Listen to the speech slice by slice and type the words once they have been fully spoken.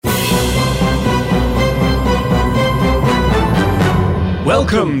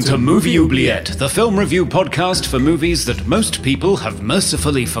Welcome to Movie Oubliette, the film review podcast for movies that most people have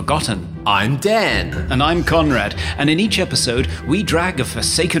mercifully forgotten. I'm Dan. And I'm Conrad, and in each episode, we drag a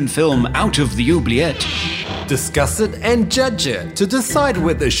forsaken film out of the oubliette, discuss it and judge it to decide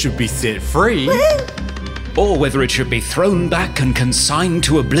whether it should be set free or whether it should be thrown back and consigned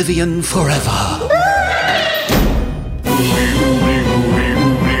to oblivion forever.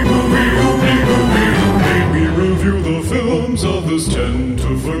 We review the films others tend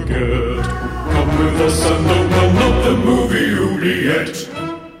to forget. Come with us and open up the movie oubliette.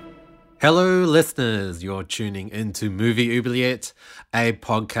 Hello, listeners. You're tuning into Movie Oubliette, a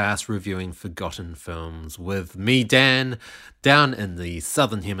podcast reviewing forgotten films with me, Dan, down in the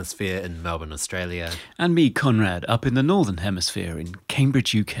Southern Hemisphere in Melbourne, Australia. And me, Conrad, up in the Northern Hemisphere in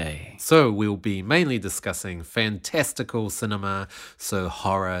Cambridge, UK. So we'll be mainly discussing fantastical cinema, so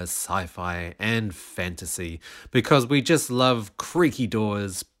horror, sci-fi, and fantasy, because we just love creaky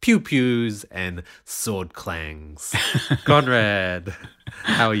doors, pew-pews, and sword clangs. Conrad,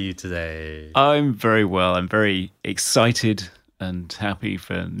 how are you today? I'm very well. I'm very excited and happy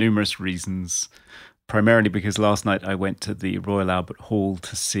for numerous reasons. Primarily because last night I went to the Royal Albert Hall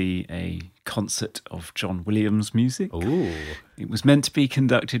to see a concert of John Williams music. Ooh. It was meant to be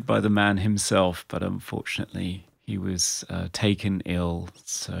conducted by the man himself, but unfortunately he was taken ill,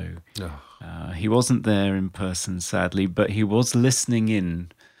 so he wasn't there in person, sadly, but he was listening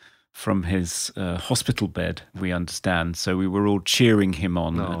in from his hospital bed, we understand. So we were all cheering him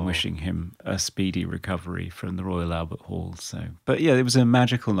on and wishing him a speedy recovery from the Royal Albert Hall. So, but yeah, it was a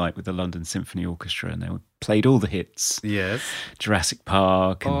magical night with the London Symphony Orchestra, and they played all the hits. Yes. Jurassic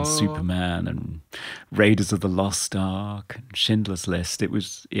Park and Superman and Raiders of the Lost Ark and Schindler's List. It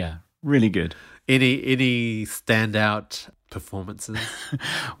was, really good. Any standout performances?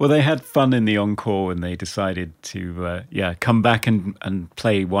 Well, they had fun in the encore and they decided to come back and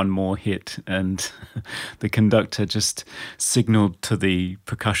play one more hit, and the conductor just signaled to the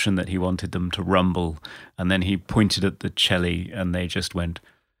percussion that he wanted them to rumble, and then he pointed at the cello and they just went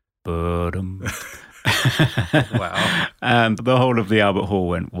ba-dum. Wow. And the whole of the Albert Hall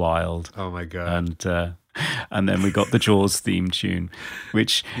went wild. Oh my God. And then we got the Jaws theme tune,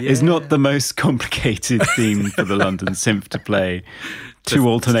 which is not the most complicated theme for the London Symph to play. Two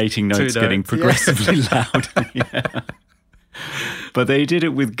alternating notes getting progressively loud. Yeah. But they did it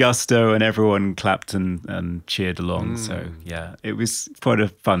with gusto and everyone clapped and cheered along. So, it was quite a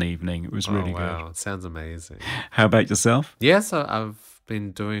fun evening. It was really good. Wow, it sounds amazing. How about yourself? Yes, I've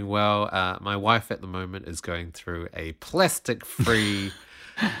been doing well. My wife at the moment is going through a plastic-free...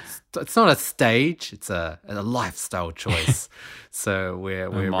 It's not a stage, it's a lifestyle choice. So we're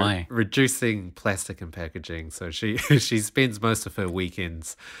reducing plastic and packaging. So she spends most of her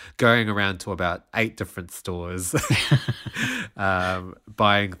weekends going around to about 8 different stores,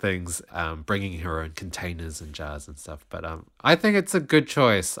 buying things, bringing her own containers and jars and stuff. But I think it's a good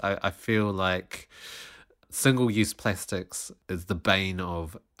choice. I feel like single-use plastics is the bane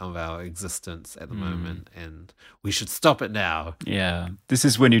of our existence at the moment, and we should stop it now. Yeah, this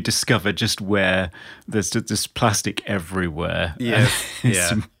is when you discover just where there's just plastic everywhere. Yes,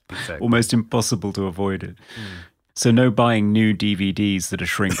 It's almost impossible to avoid it. So no buying new DVDs that are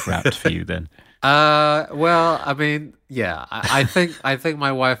shrink-wrapped for you then? Well, I mean, I think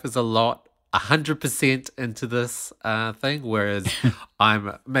my wife is 100% into this thing, whereas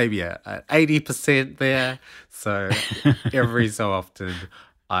I'm maybe at 80% there. So every so often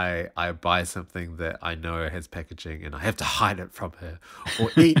I buy something that I know has packaging and I have to hide it from her,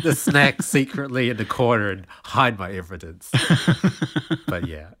 or eat the snack secretly in the corner and hide my evidence. But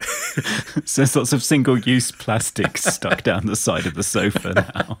yeah. So there's lots of single-use plastic stuck down the side of the sofa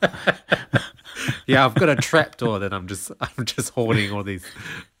now. Yeah, I've got a trapdoor that I'm just hoarding all these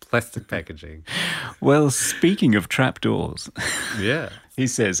plastic packaging. Well, speaking of trapdoors, he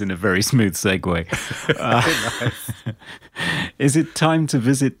says in a very smooth segue, is it time to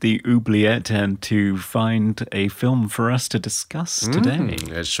visit the oubliette and to find a film for us to discuss today?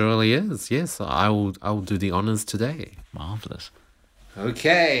 It surely is. Yes, I will do the honors today. Marvellous.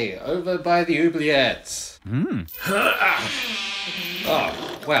 Okay, over by the oubliette.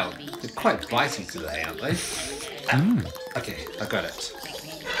 Oh, well, they're quite bitey today, aren't they? Okay, I got it.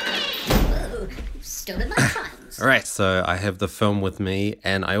 you. You've stolen my funds. All right, so I have the film with me,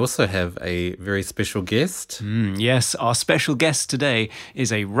 and I also have a very special guest. Yes, our special guest today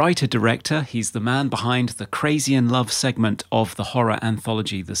is a writer-director. He's the man behind the Crazy in Love segment of the horror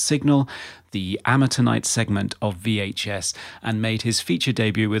anthology The Signal, the Amateur Night segment of VHS, and made his feature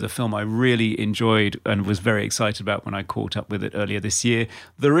debut with a film I really enjoyed and was very excited about when I caught up with it earlier this year,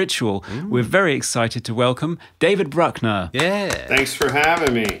 The Ritual. We're very excited to welcome David Bruckner. Yeah. Thanks for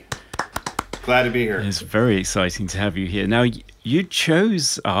having me. Glad to be here. It's very exciting to have you here. Now, you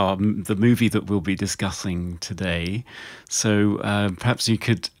chose the movie that we'll be discussing today, so perhaps you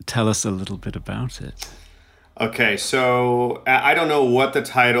could tell us a little bit about it. Okay, so I don't know what the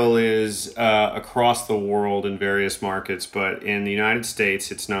title is across the world in various markets, but in the United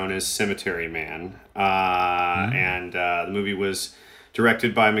States, it's known as Cemetery Man. And the movie was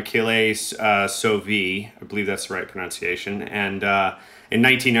directed by Michele Soavi, I believe that's the right pronunciation, and in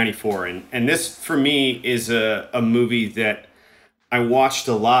 1994. And this, for me, is a movie that I watched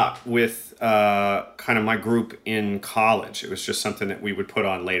a lot with kind of my group in college. It was just something that we would put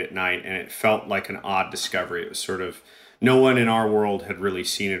on late at night, and it felt like an odd discovery. It was sort of, no one in our world had really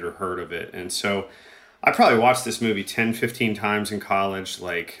seen it or heard of it. And so I probably watched this movie 10, 15 times in college.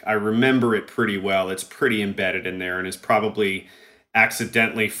 Like, I remember it pretty well. It's pretty embedded in there and is probably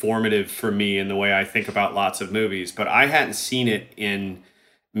accidentally formative for me in the way I think about lots of movies. But I hadn't seen it in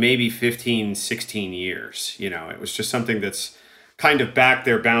maybe 15, 16 years. You know, it was just something that's kind of back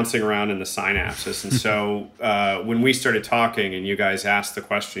there bouncing around in the synapses. And so when we started talking and you guys asked the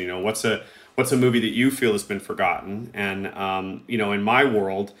question, you know, what's a movie that you feel has been forgotten? And, you know, in my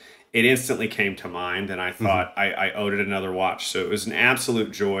world, it instantly came to mind, and I thought I owed it another watch. So it was an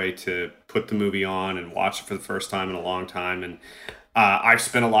absolute joy to put the movie on and watch it for the first time in a long time. And I've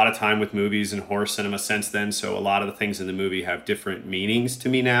spent a lot of time with movies and horror cinema since then, so a lot of the things in the movie have different meanings to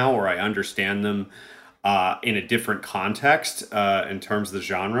me now, or I understand them in a different context in terms of the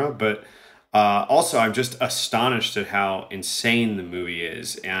genre. But also, I'm just astonished at how insane the movie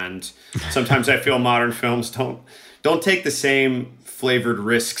is. And sometimes I feel modern films don't take the same flavored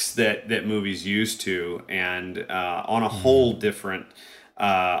risks that movies used to, and on a whole different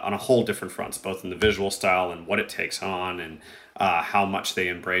fronts, both in the visual style and what it takes on, and how much they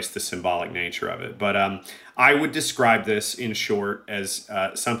embrace the symbolic nature of it. But I would describe this in short as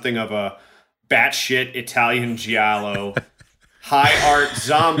something of a batshit Italian giallo, high art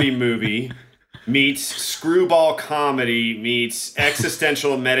zombie movie meets screwball comedy meets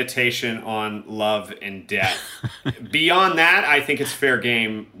existential meditation on love and death. Beyond that, I think it's fair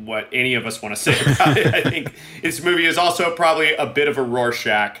game what any of us want to say about it. I think this movie is also probably a bit of a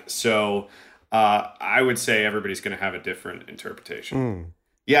Rorschach, so I would say everybody's going to have a different interpretation.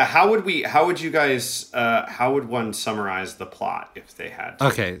 Yeah, how would one summarize the plot if they had to?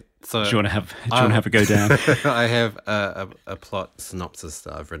 Okay, so Do you want to have a go down? I have a plot synopsis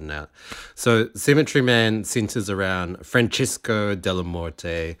that I've written out. So Cemetery Man centers around Francesco Della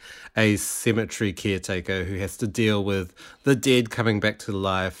Morte, a cemetery caretaker who has to deal with the dead coming back to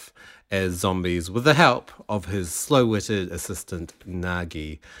life as zombies with the help of his slow-witted assistant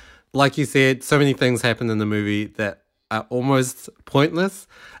Nagi. Like you said, so many things happen in the movie that are almost pointless.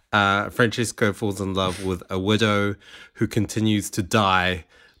 Francesco falls in love with a widow who continues to die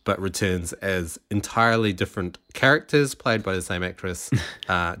but returns as entirely different characters played by the same actress,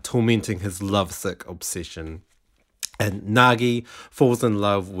 tormenting his lovesick obsession. And Nagi falls in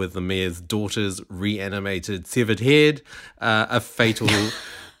love with the mayor's daughter's reanimated severed head. A fatal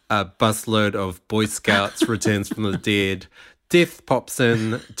busload of Boy Scouts returns from the dead. Death pops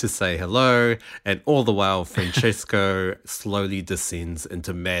in to say hello, and all the while Francesco slowly descends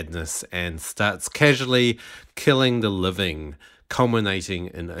into madness and starts casually killing the living, culminating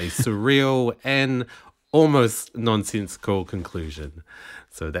in a surreal and almost nonsensical conclusion.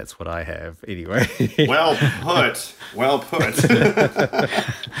 So that's what I have anyway. Well put. Well put.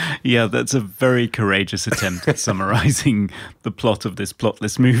 Yeah, that's a very courageous attempt at summarizing the plot of this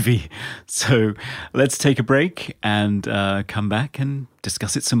plotless movie. So let's take a break and come back and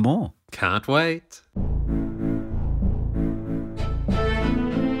discuss it some more. Can't wait.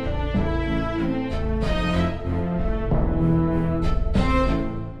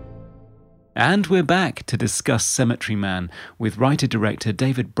 And we're back to discuss Cemetery Man with writer-director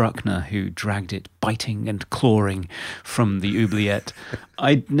David Bruckner, who dragged it biting and clawing from the oubliette.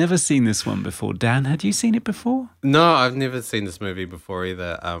 I'd never seen this one before. Dan, had you seen it before? No, I've never seen this movie before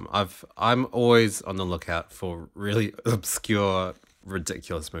either. I'm always on the lookout for really obscure,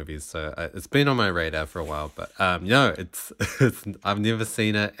 ridiculous movies, so it's been on my radar for a while. But no, it's I've never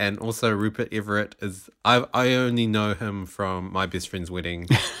seen it. And also Rupert Everett I only know him from My Best Friend's Wedding.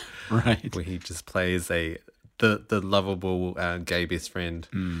 Right. where he just plays the lovable gay best friend.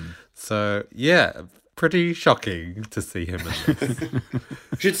 So yeah, pretty shocking to see him in this.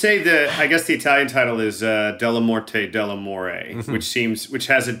 I should say I guess the Italian title is Della Morte dell'Amore, which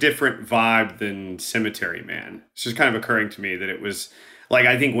has a different vibe than Cemetery Man. It's just kind of occurring to me that it was like,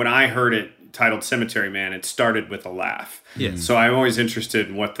 I think when I heard it titled Cemetery Man, it started with a laugh. Yes. So I'm always interested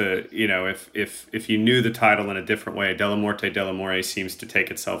in what if you knew the title in a different way. Della Morte dell'Amore seems to take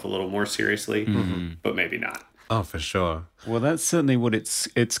itself a little more seriously, but maybe not. Oh, for sure. Well, that's certainly what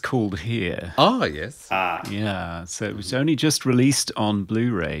it's called here. Oh, yes. Yeah, so it was only just released on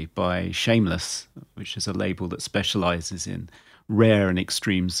Blu-ray by Shameless, which is a label that specializes in rare and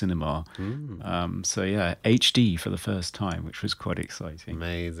extreme cinema. So yeah, HD for the first time, which was quite exciting.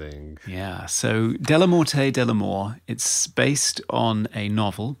 Amazing. Yeah, so Della Morte dell'Amore, it's based on a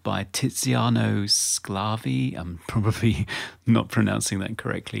novel by Tiziano Sclavi. I'm probably not pronouncing that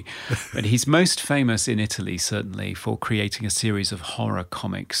correctly, but he's most famous in Italy, certainly, for creating a series of horror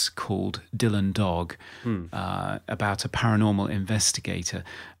comics called Dylan Dog, about a paranormal investigator.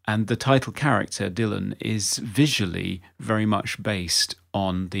 And the title character, Dylan, is visually very much based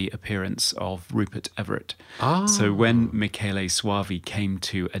on the appearance of Rupert Everett. So when Michele Soavi came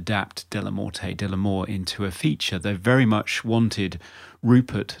to adapt Della Morte dell'Amore into a feature, they very much wanted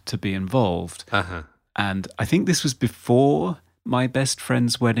Rupert to be involved. And I think this was before My Best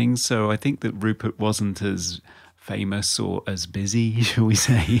Friend's Wedding, so I think that Rupert wasn't as famous or as busy, shall we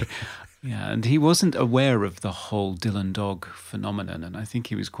say. Yeah, and he wasn't aware of the whole Dylan Dog phenomenon, and I think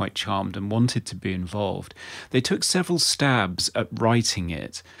he was quite charmed and wanted to be involved. They took several stabs at writing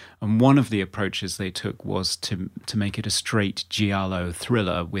it, and one of the approaches they took was to make it a straight giallo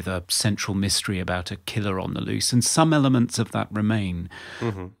thriller with a central mystery about a killer on the loose, and some elements of that remain.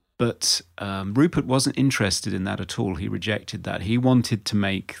 But Rupert wasn't interested in that at all. He rejected that. He wanted to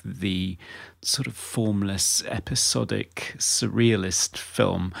make the sort of formless, episodic, surrealist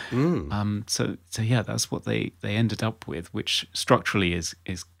film. So yeah, that's what they ended up with, which structurally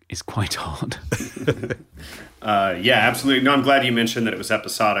is quite odd. Yeah, absolutely. No, I'm glad you mentioned that it was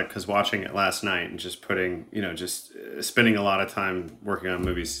episodic, because watching it last night and just spending a lot of time working on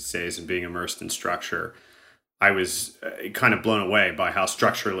movies these days and being immersed in structure, I was kind of blown away by how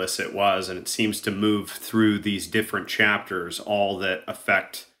structureless it was, and it seems to move through these different chapters, all that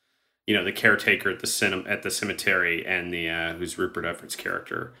affect, the caretaker at the cemetery, and who's Rupert Everett's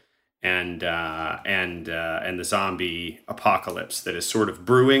character, and the zombie apocalypse that is sort of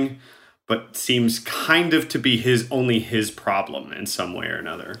brewing, but seems kind of to be only his problem in some way or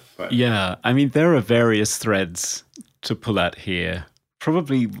another. But yeah, I mean, there are various threads to pull at here.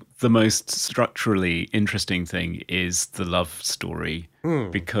 Probably the most structurally interesting thing is the love story,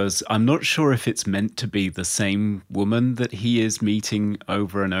 because I'm not sure if it's meant to be the same woman that he is meeting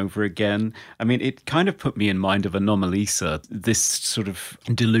over and over again. I mean, it kind of put me in mind of Anomalisa, this sort of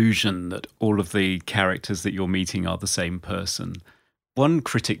delusion that all of the characters that you're meeting are the same person. One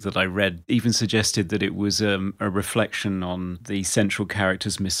critic that I read even suggested that it was a reflection on the central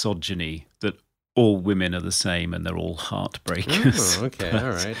character's misogyny, that all women are the same and they're all heartbreakers. Oh, okay,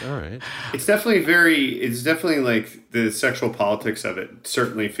 all right. It's definitely like the sexual politics of it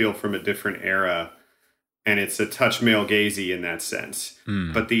certainly feel from a different era, and it's a touch male gazy in that sense.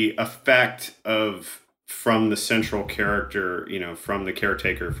 But the effect from the central character, from the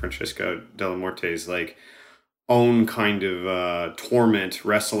caretaker, Francesco Della Morte's like own kind of torment,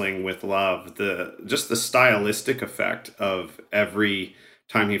 wrestling with love, just the stylistic effect of every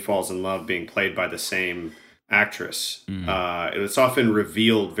time he falls in love being played by the same actress. It's often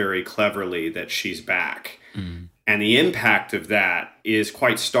revealed very cleverly that she's back. And the impact of that is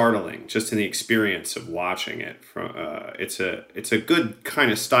quite startling, just in the experience of watching it. It's a good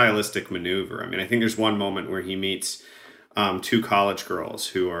kind of stylistic maneuver. I mean, I think there's one moment where he meets two college girls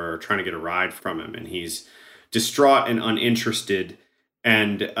who are trying to get a ride from him, and he's distraught and uninterested.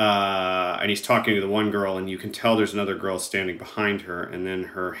 And he's talking to the one girl, and you can tell there's another girl standing behind her, and then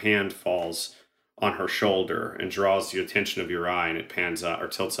her hand falls on her shoulder and draws the attention of your eye, and it pans up or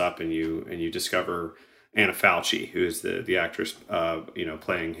tilts up, and you discover Anna Falchi, who is the actress,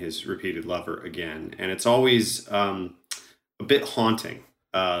 playing his repeated lover again, and it's always a bit haunting,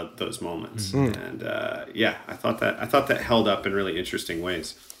 those moments. And I thought that held up in really interesting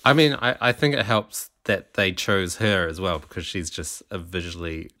ways. I mean, I think it helps that they chose her as well, because she's just a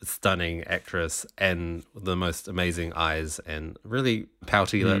visually stunning actress and the most amazing eyes and really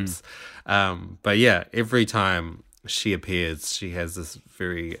pouty lips. But yeah, every time she appears, she has this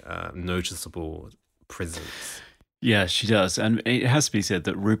very noticeable presence. Yeah, she does. And it has to be said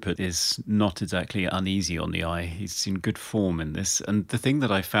that Rupert is not exactly uneasy on the eye. He's in good form in this. And the thing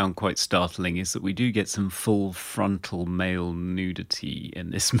that I found quite startling is that we do get some full frontal male nudity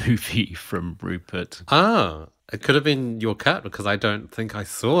in this movie from Rupert. Ah, it could have been your cut because I don't think I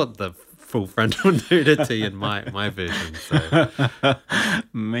saw the full frontal nudity in my version. So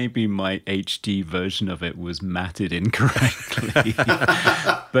Maybe my HD version of it was matted incorrectly.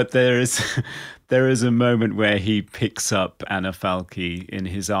 But there is a moment where he picks up Anna Falke in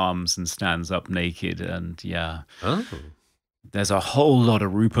his arms and stands up naked, and there's a whole lot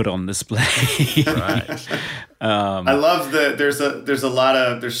of Rupert on display. right. I love that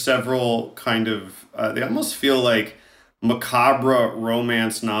there's several kind of they almost feel like macabre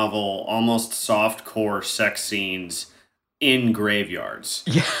romance novel, almost softcore sex scenes in graveyards,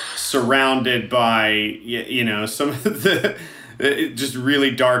 surrounded by some of the just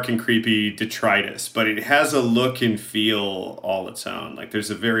really dark and creepy detritus, but it has a look and feel all its own. Like there's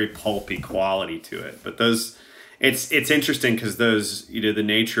a very pulpy quality to it. But it's interesting because those, the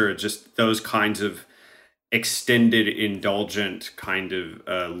nature of just those kinds of extended, indulgent kind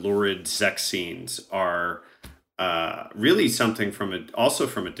of lurid sex scenes are really something from a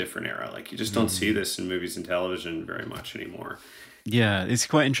different era. Like you just don't see this in movies and television very much anymore. Yeah, it's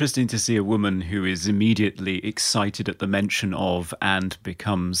quite interesting to see a woman who is immediately excited at the mention of and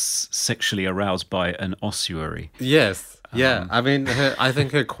becomes sexually aroused by an ossuary. Yes. Yeah. I mean, I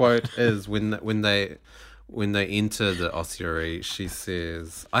think her quote is when they enter the ossuary, she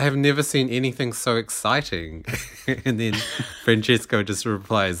says, "I have never seen anything so exciting." And then Francesco just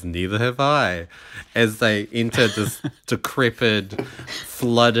replies, "Neither have I," as they enter this decrepit,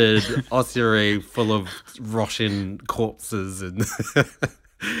 flooded ossuary full of rotting corpses and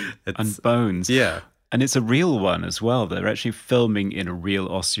and bones. Yeah. And it's a real one as well. They're actually filming in a real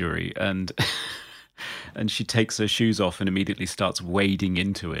ossuary, and she takes her shoes off and immediately starts wading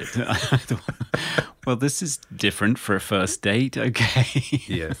into it. I thought, well, this is different for a first date, okay?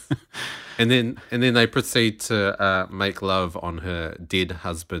 Yes. And then they proceed to make love on her dead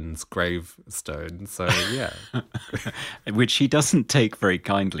husband's gravestone. So, yeah. Which he doesn't take very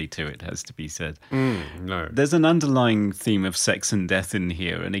kindly to, it has to be said. No. There's an underlying theme of sex and death in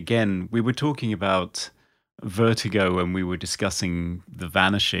here. And again, we were talking about Vertigo when we were discussing The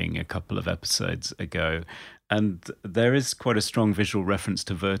Vanishing a couple of episodes ago. And there is quite a strong visual reference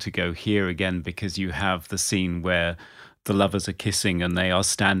to Vertigo here again, because you have the scene where the lovers are kissing and they are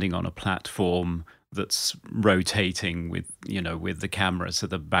standing on a platform that's rotating with the camera. So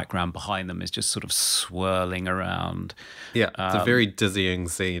the background behind them is just sort of swirling around. Yeah, it's a very dizzying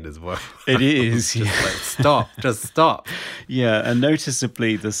scene as well. It is. Just stop. Yeah, and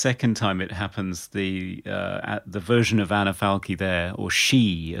noticeably the second time it happens, the version of Anna Falke there, or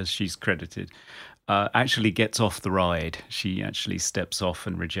she as she's credited, actually gets off the ride. She actually steps off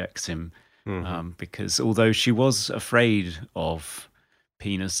and rejects him. Because although she was afraid of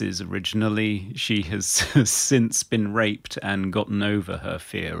penises originally, she has since been raped and gotten over her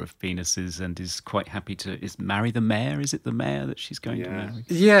fear of penises and is quite happy to marry the mayor. Is it the mayor that she's going to marry?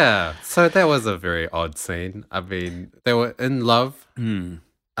 Yeah, so that was a very odd scene. I mean, they were in love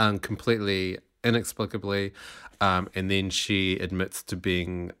completely inexplicably, and then she admits to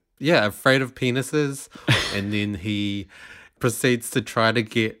being afraid of penises, and then he proceeds to try to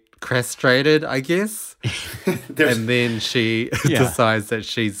get castrated, I guess. And then she decides that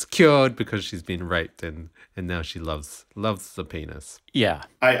she's cured because she's been raped, and now she loves the penis. Yeah.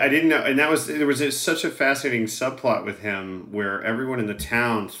 I didn't know, and there was such a fascinating subplot with him where everyone in the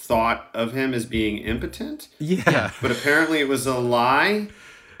town thought of him as being impotent. Yeah. But apparently it was a lie.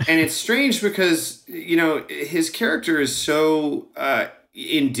 And it's strange because, his character is so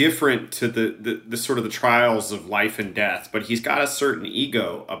indifferent to the sort of the trials of life and death, but he's got a certain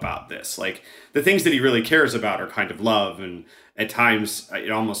ego about this. Like the things that he really cares about are kind of love, and at times it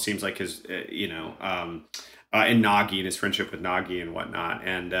almost seems like his and Nagi and his friendship with Nagi and whatnot,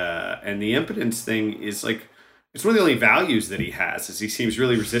 and the impotence thing is like it's one of the only values that he has, is he seems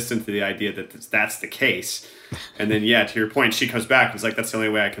really resistant to the idea that that's the case. And then to your point, she comes back and is like, that's the only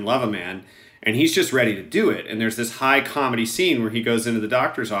way I can love a man. And he's just ready to do it. And there's this high comedy scene where he goes into the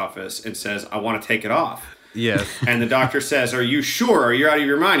doctor's office and says, I want to take it off. Yes. And the doctor says, are you sure? Are you out of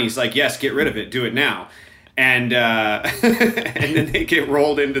your mind? He's like, yes, get rid of it. Do it now. And and then they get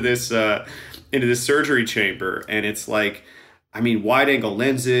rolled into this surgery chamber. And it's like, wide angle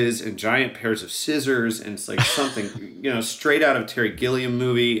lenses and giant pairs of scissors. And it's like something, straight out of a Terry Gilliam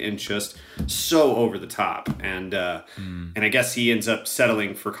movie, and just so over the top. And I guess he ends up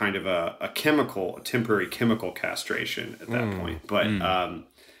settling for kind of a temporary chemical castration at that point. But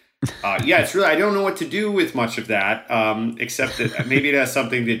Yeah, it's really, I don't know what to do with much of that, except that maybe it has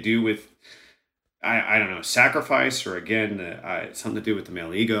something to do with, I don't know, sacrifice, or again, something to do with the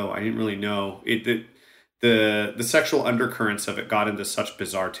male ego. I didn't really know it. The sexual undercurrents of it got into such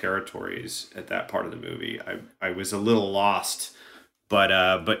bizarre territories at that part of the movie. I was a little lost, but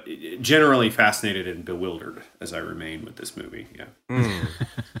generally fascinated and bewildered as I remain with this movie. Yeah.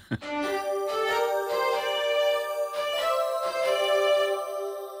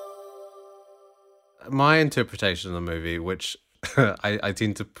 My interpretation of the movie, which I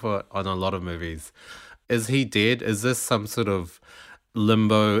tend to put on a lot of movies, is he dead? Is this some sort of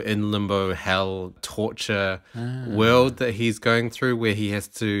limbo hell torture world that he's going through, where he has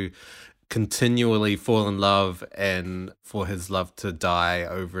to continually fall in love and for his love to die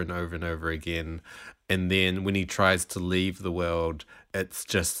over and over and over again, and then when he tries to leave the world, it's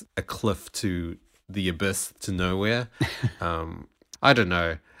just a cliff to the abyss, to nowhere? I don't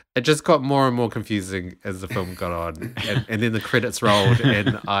know. It just got more and more confusing as the film got on, and then the credits rolled,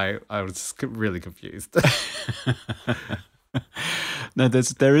 and I was just really confused. No,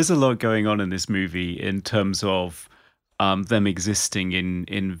 there is a lot going on in this movie in terms of them existing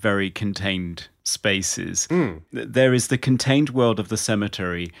in very contained spaces. There is the contained world of the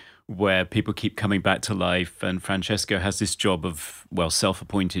cemetery where people keep coming back to life, and Francesco has this job of, well,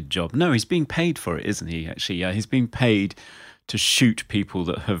 self-appointed job. No, he's being paid for it, isn't he, actually? Yeah, he's being paid to shoot people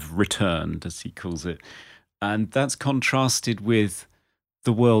that have returned, as he calls it. And that's contrasted with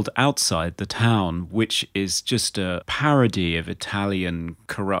the world outside the town, which is just a parody of Italian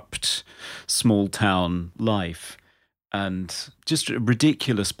corrupt small town life. And just a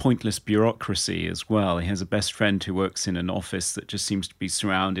ridiculous, pointless bureaucracy as well. He has a best friend who works in an office that just seems to be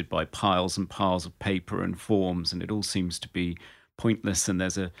surrounded by piles and piles of paper and forms, and it all seems to be pointless. And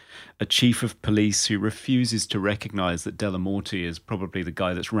there's a chief of police who refuses to recognize that Della Morte is probably the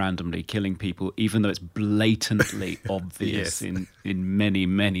guy that's randomly killing people, even though it's blatantly obvious in many,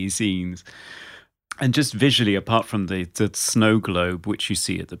 many scenes. And just visually, apart from the snow globe, which you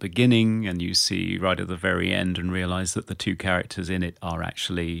see at the beginning and you see right at the very end, and realize that the two characters in it are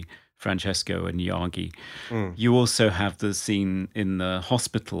actually Francesco and Yagi. You also have the scene in the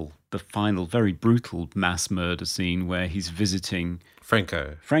hospital, the final, very brutal mass murder scene where he's visiting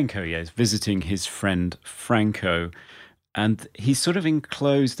Franco, yes, visiting his friend Franco. And he's sort of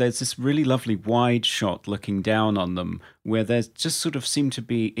enclosed. There's this really lovely wide shot looking down on them where they just sort of seem to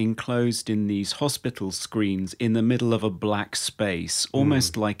be enclosed in these hospital screens in the middle of a black space,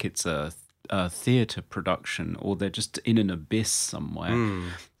 almost like it's a theatre production, or they're just in an abyss somewhere.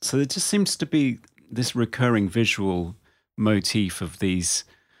 So there just seems to be this recurring visual motif of these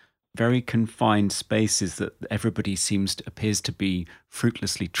very confined spaces that everybody appears to be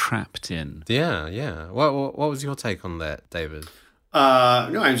fruitlessly trapped in. Yeah. What was your take on that, David? No,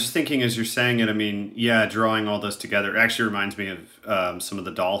 I'm just thinking as you're saying it, I mean, yeah, drawing all this together actually reminds me of some of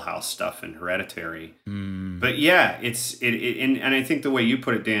the dollhouse stuff in Hereditary. But yeah, and I think the way you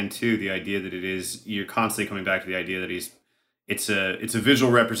put it, Dan, too, the idea that you're constantly coming back to the idea that it's a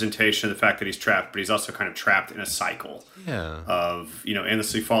visual representation of the fact that he's trapped, but he's also kind of trapped in a cycle of,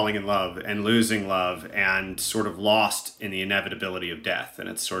 endlessly falling in love and losing love and sort of lost in the inevitability of death. And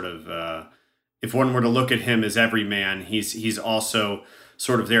it's sort of, if one were to look at him as every man, he's also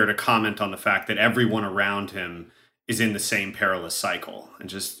sort of there to comment on the fact that everyone around him is in the same perilous cycle and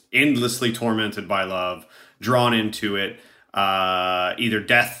just endlessly tormented by love, drawn into it, either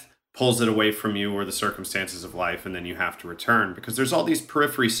death pulls it away from you or the circumstances of life, and then you have to return, because there's all these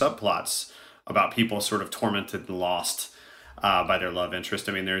periphery subplots about people sort of tormented and lost by their love interest.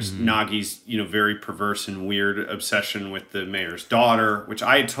 I mean, there's Nagi's, very perverse and weird obsession with the mayor's daughter, which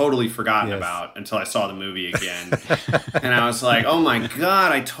I had totally forgotten about until I saw the movie again. And I was like, oh my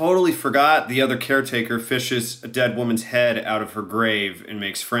God, I totally forgot the other caretaker fishes a dead woman's head out of her grave and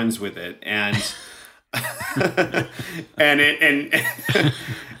makes friends with it. And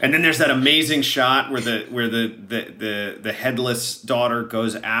and then there's that amazing shot where the headless daughter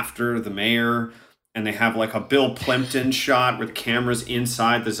goes after the mayor, and they have like a Bill Plimpton shot where the camera's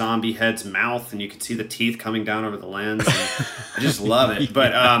inside the zombie head's mouth and you can see the teeth coming down over the lens. And I just love it.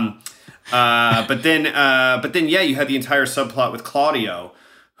 But then you had the entire subplot with Claudio,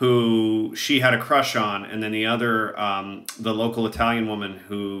 who she had a crush on, and then the other, the local Italian woman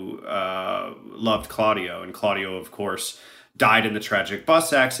who loved Claudio. And Claudio, of course, died in the tragic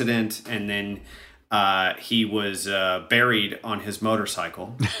bus accident, and then he was buried on his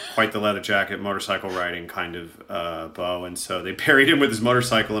motorcycle, quite the leather jacket, motorcycle riding kind of beau. And so they buried him with his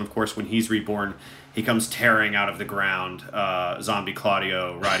motorcycle, and of course, when he's reborn, he comes tearing out of the ground, zombie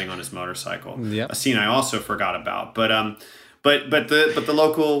Claudio riding on his motorcycle. A scene I also forgot about. But the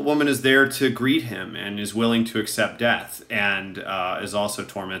local woman is there to greet him and is willing to accept death, and is also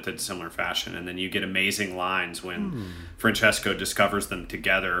tormented in similar fashion. And then you get amazing lines when Francesco discovers them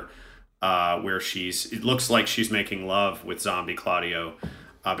together, where it looks like she's making love with zombie Claudio,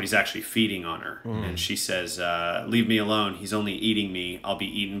 but he's actually feeding on her. And she says, "Leave me alone. He's only eating me. I'll be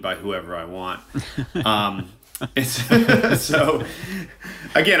eaten by whoever I want." It's so.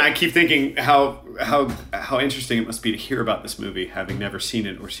 Again, I keep thinking how interesting it must be to hear about this movie, having never seen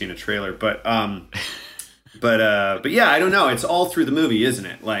it or seen a trailer. But yeah, I don't know. It's all through the movie, isn't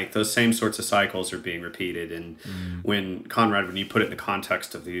it? Like those same sorts of cycles are being repeated, and when you put it in the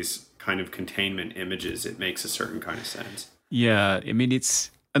context of these kind of containment images, it makes a certain kind of sense. Yeah, I mean,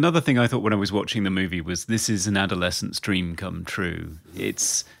 it's another thing I thought when I was watching the movie was this is an adolescent's dream come true.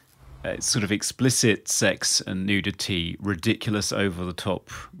 It's sort of explicit sex and nudity, ridiculous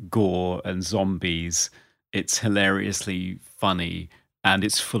over-the-top gore and zombies. It's hilariously funny, and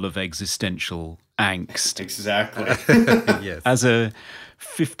it's full of existential angst. Exactly. Yes. As a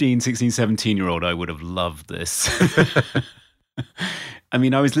 15, 16, 17-year-old, I would have loved this. I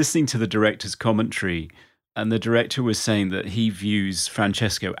mean, I was listening to the director's commentary, and the director was saying that he views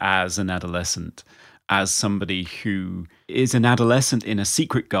Francesco as an adolescent, as somebody who is an adolescent in a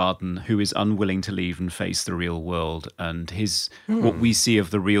secret garden who is unwilling to leave and face the real world. And what we see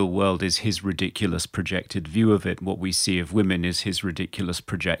of the real world is his ridiculous projected view of it. What we see of women is his ridiculous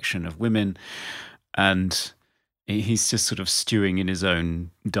projection of women. And he's just sort of stewing in his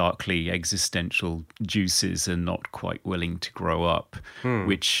own darkly existential juices and not quite willing to grow up,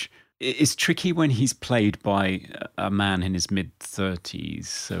 which is tricky when he's played by a man in his mid-30s.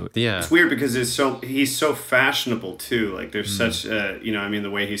 So Yeah. It's weird because he's so fashionable too. Like there's such the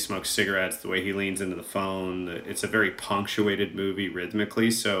way he smokes cigarettes, the way he leans into the phone. It's a very punctuated movie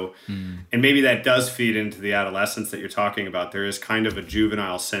rhythmically. So, and maybe that does feed into the adolescence that you're talking about. There is kind of a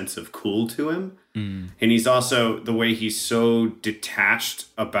juvenile sense of cool to him. And he's also, the way he's so detached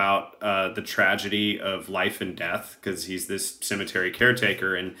about the tragedy of life and death, because he's this cemetery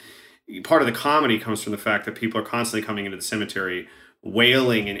caretaker, and part of the comedy comes from the fact that people are constantly coming into the cemetery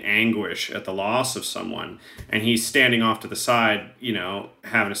wailing in anguish at the loss of someone, and he's standing off to the side,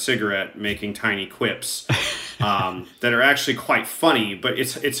 having a cigarette, making tiny quips that are actually quite funny. But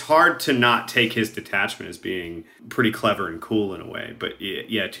it's hard to not take his detachment as being pretty clever and cool in a way. But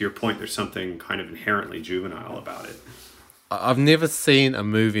yeah, to your point, there's something kind of inherently juvenile about it. I've never seen a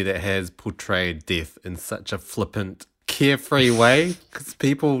movie that has portrayed death in such a flippant, carefree way, because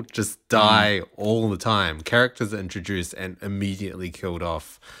people just die all the time. Characters are introduced and immediately killed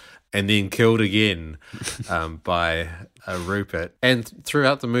off, and then killed again by Rupert. And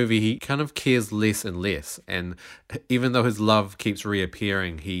throughout the movie, he kind of cares less and less. And even though his love keeps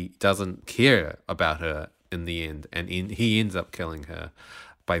reappearing, he doesn't care about her in the end. And he ends up killing her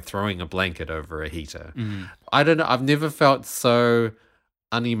by throwing a blanket over a heater. I don't know. I've never felt so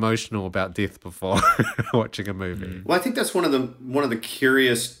unemotional about death before watching a movie. Well, I think that's one of the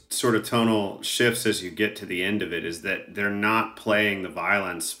curious sort of tonal shifts as you get to the end of it, is that they're not playing the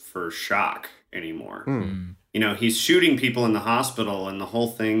violence for shock anymore. He's shooting people in the hospital, and the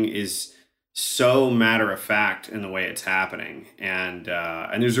whole thing is so matter of fact in the way it's happening. And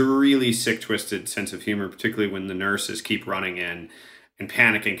there's a really sick, twisted sense of humor, particularly when the nurses keep running in and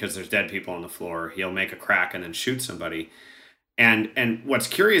panicking because there's dead people on the floor. He'll make a crack and then shoot somebody. And what's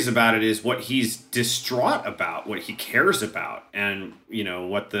curious about it is what he's distraught about, what he cares about, and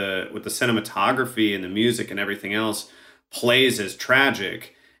what the cinematography and the music and everything else plays as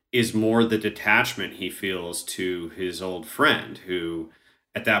tragic is more the detachment he feels to his old friend, who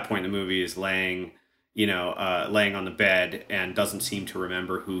at that point in the movie is laying on the bed and doesn't seem to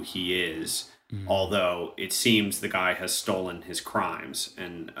remember who he is. Although it seems the guy has stolen his crimes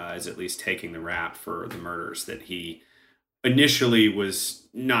and is at least taking the rap for the murders that he initially was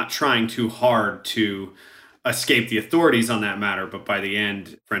not trying too hard to escape the authorities on that matter, but by the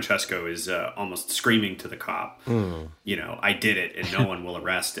end, Francesco is almost screaming to the cop, I did it and no one will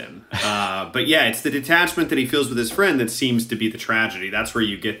arrest him. But yeah, it's the detachment that he feels with his friend that seems to be the tragedy. That's where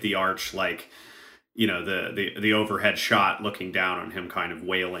you get the arch, the overhead shot looking down on him kind of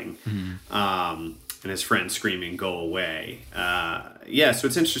wailing, and his friend screaming, "Go away." So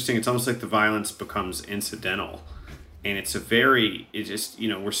it's interesting. It's almost like the violence becomes incidental. And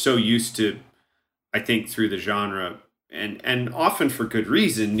we're so used to, I think, through the genre, and often for good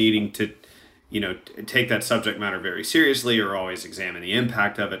reason, needing to, take that subject matter very seriously or always examine the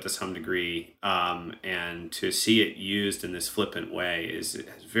impact of it to some degree. And to see it used in this flippant way has a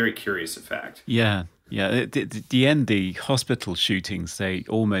very curious effect. Yeah. At the end, the hospital shootings, they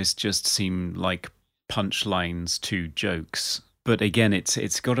almost just seem like punchlines to jokes. But again,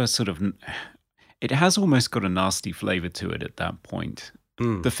 it's got a sort of... It has almost got a nasty flavour to it at that point.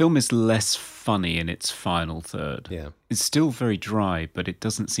 The film is less funny in its final third. Yeah. It's still very dry, but it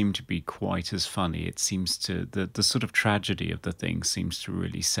doesn't seem to be quite as funny. It seems to... The sort of tragedy of the thing seems to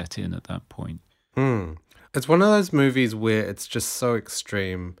really set in at that point. It's one of those movies where it's just so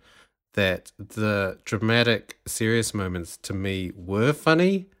extreme that the dramatic, serious moments to me were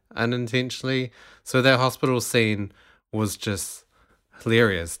funny unintentionally. So that hospital scene was just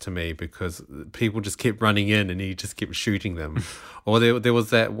hilarious to me because people just kept running in and he just kept shooting them. Or there was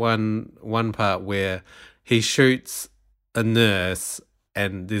that one part where he shoots a nurse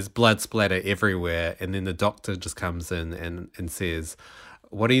and there's blood splatter everywhere, and then the doctor just comes in and says,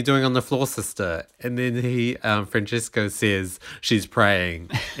 "What are you doing on the floor, sister?" And then Francesco says she's praying,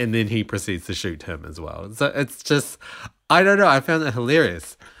 and then he proceeds to shoot him as well. So it's just, I don't know, I found it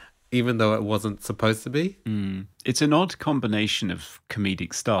hilarious, even though it wasn't supposed to be. It's an odd combination of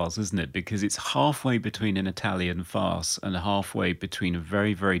comedic styles, isn't it? Because it's halfway between an Italian farce and halfway between a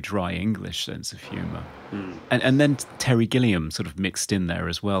very, very dry English sense of humour. And then Terry Gilliam sort of mixed in there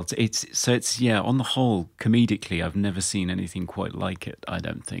as well. It's on the whole, comedically, I've never seen anything quite like it, I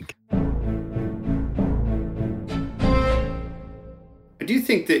don't think. I do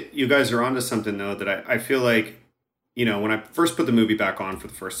think that you guys are onto something, though, that I feel like, you know, when I first put the movie back on for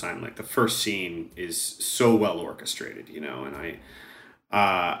the first time, like the first scene is so well orchestrated, you know, and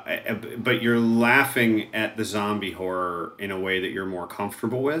but you're laughing at the zombie horror in a way that you're more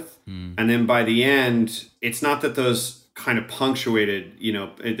comfortable with. And then by the end, it's not that those kind of punctuated, you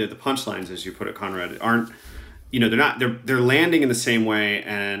know, the punchlines, as you put it, Conrad, aren't, you know, they're landing in the same way.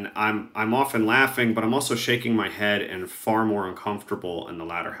 And I'm often laughing, but I'm also shaking my head and far more uncomfortable in the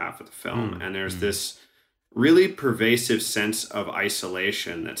latter half of the film. And there's this really pervasive sense of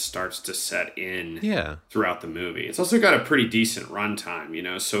isolation that starts to set in throughout the movie. It's also got a pretty decent runtime, you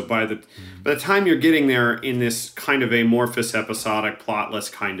know, so by the time you're getting there in this kind of amorphous, episodic, plotless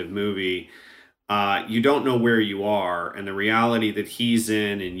kind of movie, you don't know where you are, and the reality that he's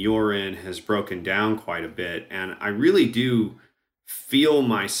in and you're in has broken down quite a bit. And I really do feel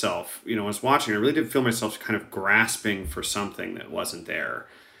myself, you know, I was watching, I really did feel myself kind of grasping for something that wasn't there.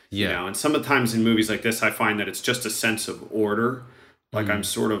 You know, and sometimes in movies like this, I find that it's just a sense of order. Like I'm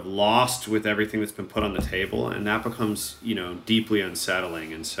sort of lost with everything that's been put on the table, and that becomes, you know, deeply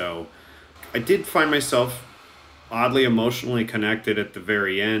unsettling. And so I did find myself oddly emotionally connected at the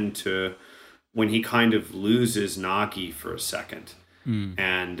very end to when he kind of loses Nagi for a second.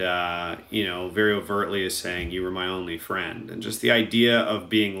 And, you know, very overtly is saying, "You were my only friend." And just the idea of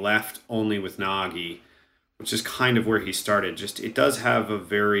being left only with Nagi, which is kind of where he started. Just, it does have a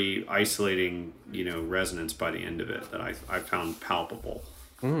very isolating, you know, resonance by the end of it that I found palpable.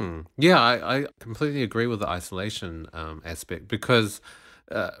 Yeah, I completely agree with the isolation aspect, because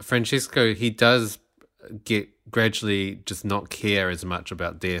Francesco, he does get gradually just not care as much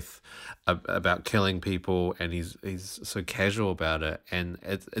about death, about killing people, and he's so casual about it. And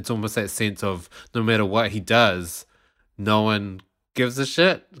it's almost that sense of no matter what he does, no one gives a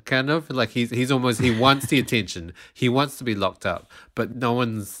shit, kind of like he's almost, he wants the attention, he wants to be locked up, but no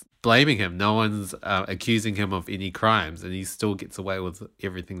one's blaming him, no one's accusing him of any crimes, and he still gets away with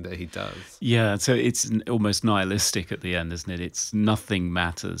everything that he does. Yeah, so it's almost nihilistic at the end, isn't it? It's nothing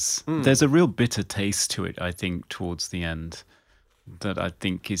matters. There's a real bitter taste to it, I think, towards the end, that I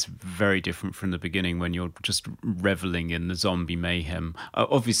think is very different from the beginning when you're just reveling in the zombie mayhem.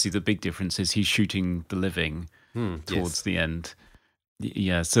 Obviously, the big difference is he's shooting the living towards the end.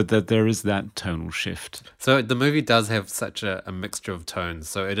 Yeah, so that there is that tonal shift. So the movie does have such a mixture of tones.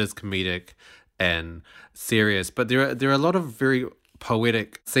 So it is comedic and serious, but there are a lot of very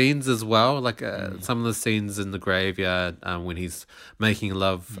poetic scenes as well. Like some of the scenes in the graveyard when he's making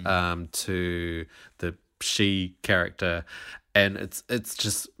love to the she character, and it's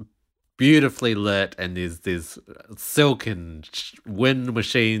just beautifully lit, and there's silk and wind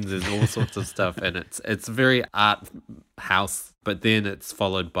machines and all sorts of stuff, and it's very art house, but then it's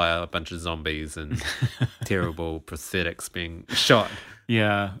followed by a bunch of zombies and terrible prosthetics being shot.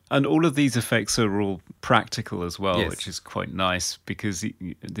 Yeah, and all of these effects are all practical as well, which is quite nice, because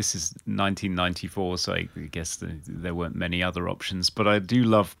this is 1994, so I guess there weren't many other options. But I do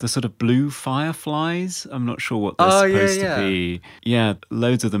love the sort of blue fireflies. I'm not sure what they're supposed to be. Yeah,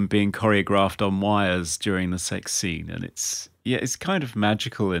 loads of them being choreographed on wires during the sex scene, and it's kind of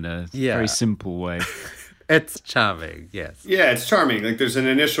magical in a very simple way. It's charming, yes. Yeah, it's charming. Like, there's an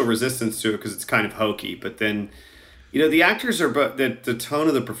initial resistance to it because it's kind of hokey, but then, you know, the actors are both, the tone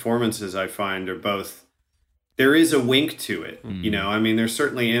of the performances, I find, are both, there is a wink to it, you know, I mean, they're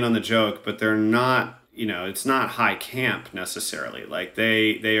certainly in on the joke, but they're not, it's not high camp necessarily. Like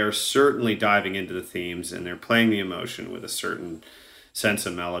they are certainly diving into the themes, and they're playing the emotion with a certain sense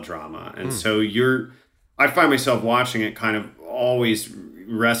of melodrama. And so I find myself watching it kind of always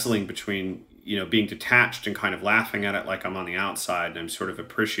wrestling between, being detached and kind of laughing at it like I'm on the outside, and I'm sort of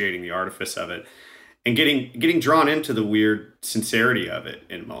appreciating the artifice of it, and getting drawn into the weird sincerity of it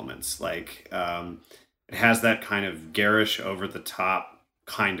in moments. Like it has that kind of garish, over the top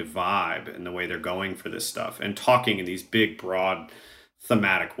kind of vibe, and the way they're going for this stuff and talking in these big, broad,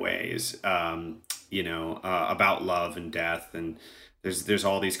 thematic ways, about love and death. And there's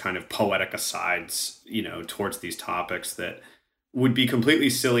all these kind of poetic asides, towards these topics that would be completely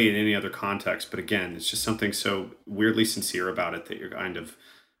silly in any other context. But again, it's just something so weirdly sincere about it that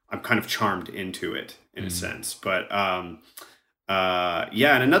I'm kind of charmed into it in a sense. But and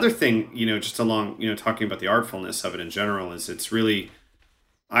another thing, just along, talking about the artfulness of it in general, is it's really,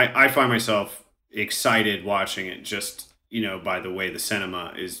 I find myself excited watching it just, by the way the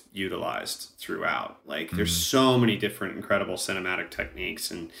cinema is utilized throughout. Like there's so many different incredible cinematic techniques,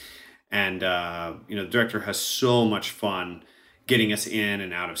 and the director has so much fun getting us in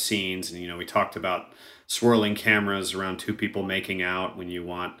and out of scenes. And, we talked about swirling cameras around two people making out when you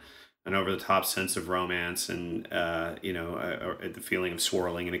want an over-the-top sense of romance, and, the feeling of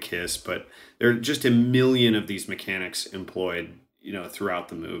swirling in a kiss. But there are just a million of these mechanics employed, throughout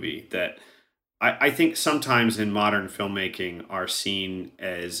the movie that I think sometimes in modern filmmaking are seen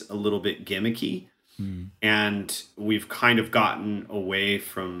as a little bit gimmicky. And we've kind of gotten away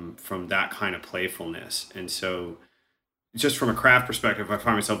from that kind of playfulness. And so just from a craft perspective, I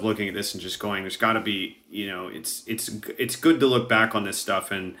find myself looking at this and just going, there's got to be, it's good to look back on this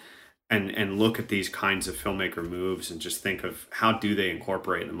stuff and look at these kinds of filmmaker moves and just think of how do they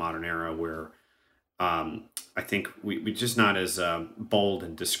incorporate in the modern era, where I think we just not as bold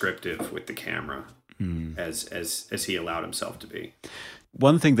and descriptive with the camera as he allowed himself to be.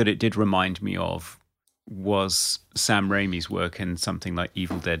 One thing that it did remind me of was Sam Raimi's work in something like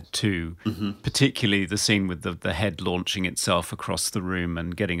Evil Dead 2, particularly the scene with the head launching itself across the room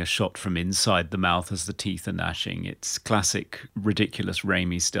and getting a shot from inside the mouth as the teeth are gnashing. It's classic, ridiculous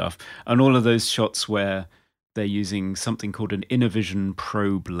Raimi stuff. And all of those shots where they're using something called an Innovision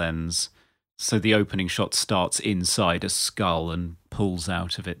probe lens. So the opening shot starts inside a skull and pulls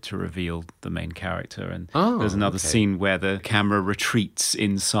out of it to reveal the main character. And there's another scene where the camera retreats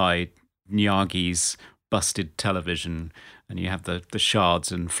inside Miyagi's busted television, and you have the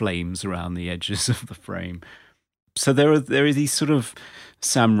shards and flames around the edges of the frame. So there are these sort of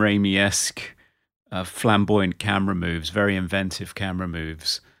Sam Raimi-esque flamboyant camera moves, very inventive camera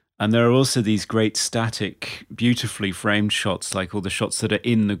moves. And there are also these great static, beautifully framed shots, like all the shots that are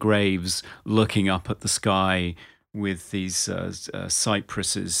in the graves looking up at the sky with these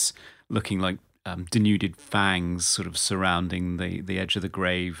cypresses looking like denuded fangs sort of surrounding the edge of the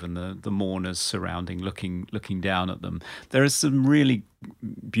grave, and the mourners surrounding, looking down at them. There are some really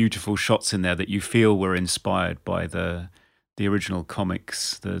beautiful shots in there that you feel were inspired by the original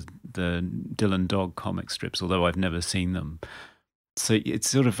comics, the Dylan Dog comic strips, although I've never seen them. So it's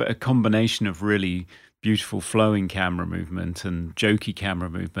sort of a combination of really beautiful flowing camera movement and jokey camera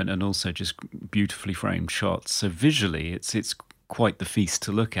movement, and also just beautifully framed shots. So visually, it's quite the feast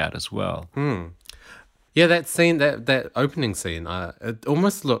to look at as well. Yeah, that scene, that opening scene, it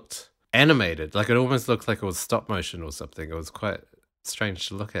almost looked animated. Like it almost looked like it was stop motion or something. It was quite strange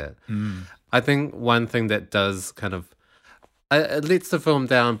to look at. I think one thing that does kind of it lets the film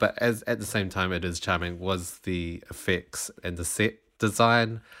down, but at the same time it is charming, was the effects and the set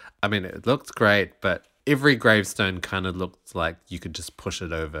design. I mean, it looked great, but every gravestone kind of looked like you could just push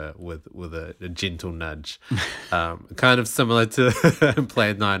it over with a gentle nudge. Kind of similar to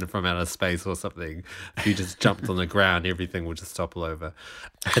Plan 9 from Outer Space or something. If you just jumped on the ground, everything would just topple over.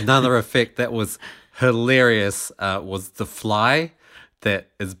 Another effect that was hilarious was the fly that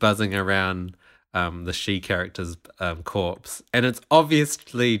is buzzing around the she character's corpse. And it's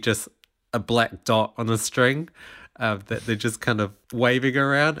obviously just a black dot on a string that they're just kind of waving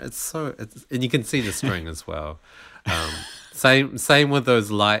around. And you can see the string as well. Same with those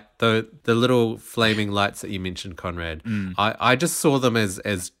the little flaming lights that you mentioned, Conrad. I just saw them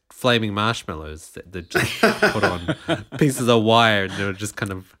as flaming marshmallows that just put on pieces of wire, and they were just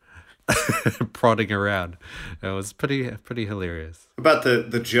kind of prodding around. It was pretty hilarious. About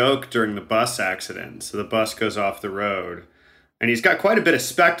the joke during the bus accident. So the bus goes off the road, and he's got quite a bit of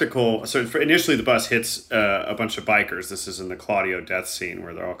spectacle. So initially the bus hits a bunch of bikers. This is in the Claudio death scene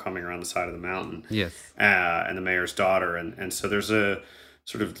where they're all coming around the side of the mountain. Yes. And the mayor's daughter. And so there's a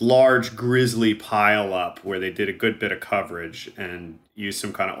sort of large grisly pile up where they did a good bit of coverage and used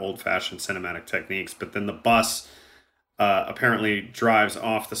some kind of old-fashioned cinematic techniques. But then the bus apparently drives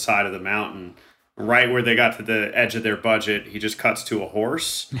off the side of the mountain. Right where they got to the edge of their budget, he just cuts to a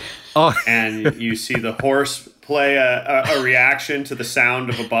horse. Oh. And you see the horse play a reaction to the sound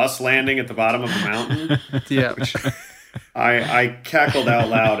of a bus landing at the bottom of the mountain. Yeah. I cackled out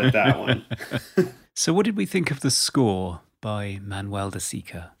loud at that one. So what did we think of the score by Manuel de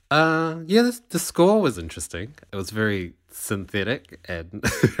Sica? The score was interesting. It was very synthetic and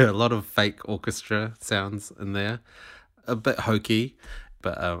a lot of fake orchestra sounds in there. A bit hokey,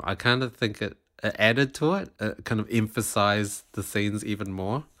 but I kind of think it added to it. It kind of emphasized the scenes even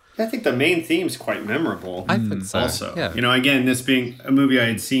more. I think the main theme's quite memorable. I think so. Also, yeah. Again, this being a movie I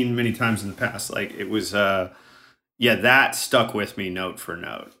had seen many times in the past, like it was, that stuck with me note for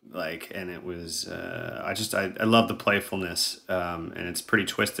note. Like, and it was, I love the playfulness, and it's pretty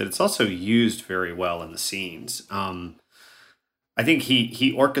twisted. It's also used very well in the scenes. I think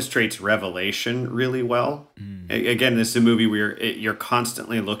he orchestrates revelation really well. Again, this is a movie where you're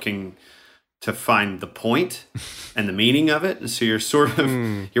constantly looking to find the point and the meaning of it. And so you're sort of,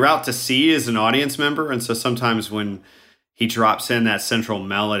 you're out to sea as an audience member. And so sometimes when he drops in that central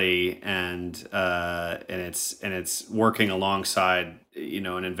melody and it's working alongside,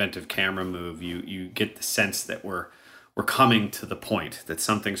 an inventive camera move, you get the sense that we're coming to the point, that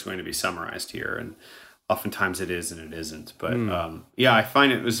something's going to be summarized here. And oftentimes it is and it isn't. But I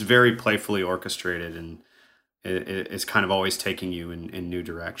find it was very playfully orchestrated, and it's kind of always taking you in new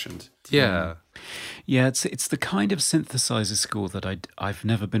directions. Yeah. Yeah, it's the kind of synthesizer score that I've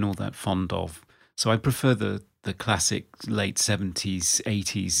never been all that fond of. So I prefer the classic late 70s,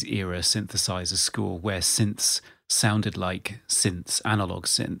 80s era synthesizer score where synths sounded like synths, analog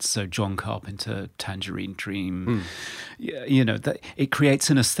synths. So John Carpenter, Tangerine Dream, that it creates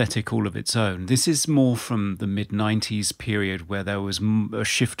an aesthetic all of its own. This is more from the mid-90s period where there was a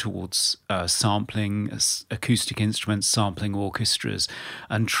shift towards sampling acoustic instruments, sampling orchestras,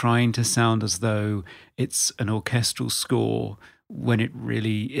 and trying to sound as though it's an orchestral score when it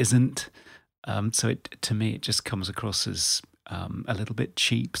really isn't. So to me, it just comes across as a little bit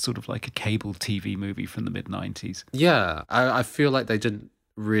cheap, sort of like a cable TV movie from the mid-90s. Yeah, I feel like they didn't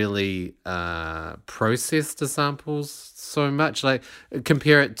really process the samples so much. Like,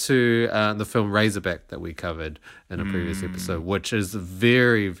 compare it to the film Razorback that we covered in a previous episode, which is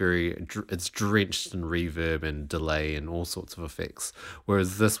very, very, it's drenched in reverb and delay and all sorts of effects.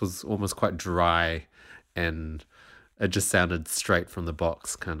 Whereas this was almost quite dry and it just sounded straight from the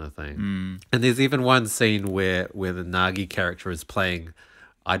box kind of thing. And there's even one scene where the Nagi character is playing,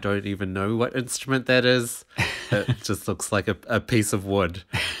 I don't even know what instrument that is. It just looks like a piece of wood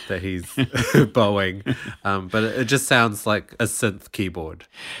that he's bowing. But it just sounds like a synth keyboard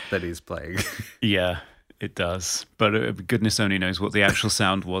that he's playing. Yeah, it does. But goodness only knows what the actual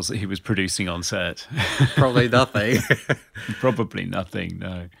sound was that he was producing on set. Probably nothing. Probably nothing,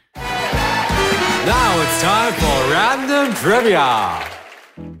 no. Now it's time for Random Trivia.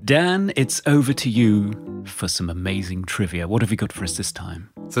 Dan, it's over to you for some amazing trivia. What have you got for us this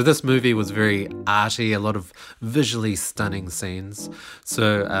time? So this movie was very arty, a lot of visually stunning scenes.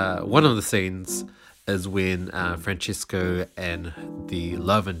 So one of the scenes is when Francesco and the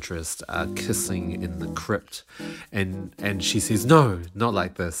love interest are kissing in the crypt, and she says, no, not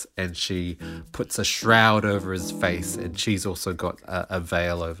like this, and she puts a shroud over his face, and she's also got a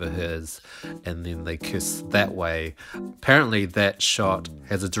veil over hers, and then they kiss that way. Apparently that shot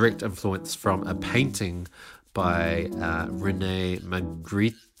has a direct influence from a painting by Rene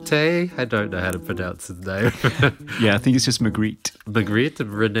Magritte. I don't know how to pronounce his name. Yeah, I think it's just Magritte.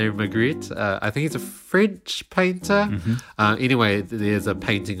 Rene Magritte. I think he's a French painter. Anyway, there's a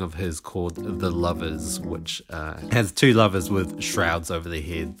painting of his called The Lovers, which has two lovers with shrouds over their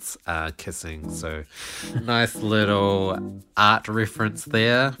heads kissing. So nice little art reference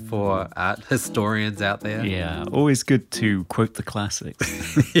there for art historians out there. Yeah, always good to quote the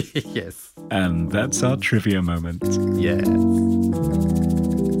classics. Yes. And that's our trivia moment. Yes.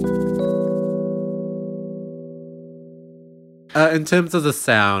 In terms of the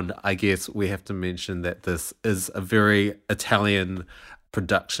sound, I guess we have to mention that this is a very Italian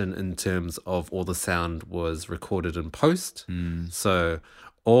production in terms of all the sound was recorded in post. So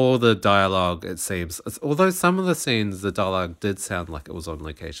all the dialogue, it seems, although some of the scenes, the dialogue did sound like it was on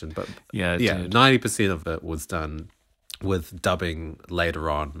location, but yeah, 90% of it was done with dubbing later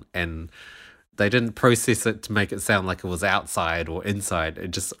on, and they didn't process it to make it sound like it was outside or inside.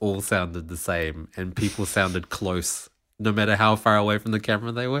 It just all sounded the same, and people sounded close no matter how far away from the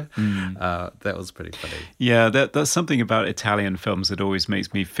camera they were. That was pretty funny. Yeah, that's something about Italian films that always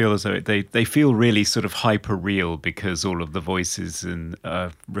makes me feel as though they feel really sort of hyper real because all of the voices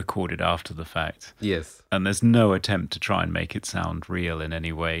are recorded after the fact. Yes. And there's no attempt to try and make it sound real in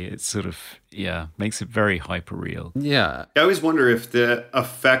any way. It's sort of, makes it very hyper real. Yeah. I always wonder if the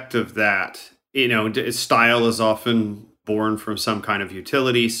effect of that, style is often born from some kind of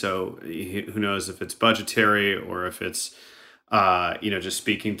utility. So who knows if it's budgetary or if it's, just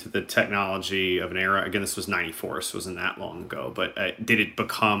speaking to the technology of an era. Again, this was 94, so it wasn't that long ago. But did it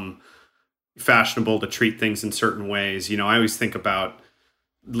become fashionable to treat things in certain ways? I always think about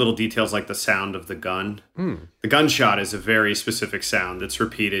little details like the sound of the gun. The gunshot is a very specific sound that's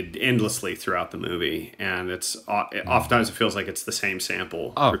repeated endlessly throughout the movie, and oftentimes it feels like it's the same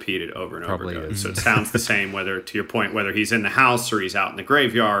sample repeated over and over again. So it sounds the same, whether, to your point, whether he's in the house or he's out in the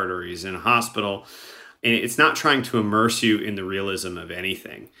graveyard or he's in a hospital. And it's not trying to immerse you in the realism of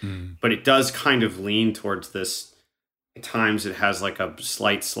anything, but it does kind of lean towards this. At times it has like a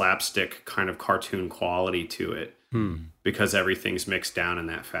slight slapstick kind of cartoon quality to it. Because everything's mixed down in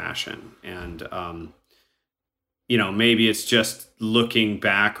that fashion. And, maybe it's just looking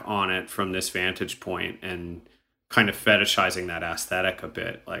back on it from this vantage point and kind of fetishizing that aesthetic a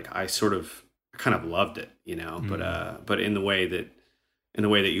bit. Like I kind of loved it, but in the way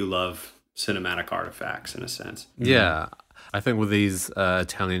that you love cinematic artifacts in a sense. Yeah. I think with these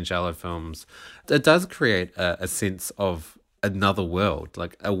Italian giallo films, it does create a sense of another world,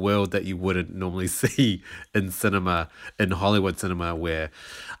 like a world that you wouldn't normally see in cinema, in Hollywood cinema, where,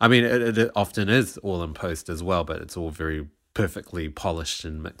 I mean, it often is all in post as well, but it's all very perfectly polished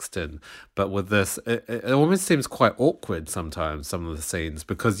and mixed in. But with this, it almost seems quite awkward sometimes, some of the scenes,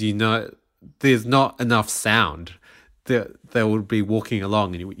 because there's not enough sound. They would be walking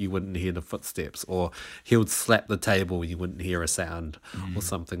along and you wouldn't hear the footsteps, or he would slap the table and you wouldn't hear a sound or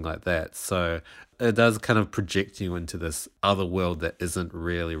something like that. So it does kind of project you into this other world that isn't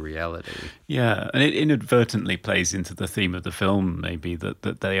really reality. Yeah, and it inadvertently plays into the theme of the film, maybe,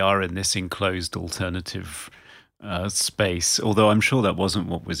 that they are in this enclosed alternative space, although I'm sure that wasn't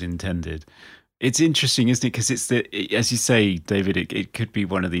what was intended. It's interesting, isn't it? Because as you say, David, it could be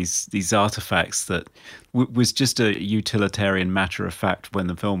one of these artifacts that was just a utilitarian matter of fact when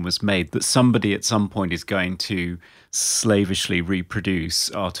the film was made, that somebody at some point is going to slavishly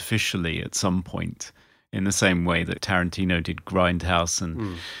reproduce artificially at some point, in the same way that Tarantino did Grindhouse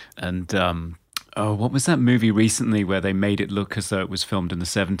and what was that movie recently where they made it look as though it was filmed in the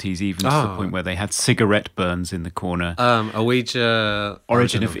 70s, even to the point where they had cigarette burns in the corner? Ouija,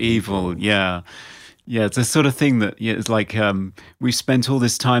 Origin of Evil, yeah. Yeah, it's the sort of thing that it's like we've spent all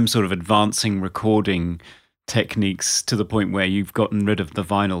this time sort of advancing recording techniques to the point where you've gotten rid of the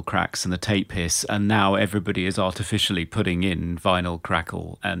vinyl cracks and the tape hiss, and now everybody is artificially putting in vinyl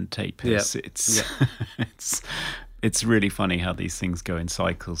crackle and tape hiss. It's really funny how these things go in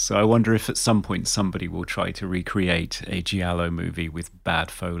cycles. So I wonder if at some point somebody will try to recreate a giallo movie with bad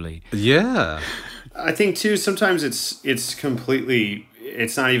Foley. Yeah. I think too, sometimes it's completely,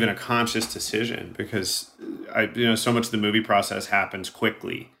 it's not even a conscious decision, because so much of the movie process happens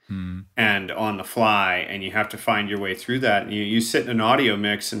quickly and on the fly, and you have to find your way through that. And you sit in an audio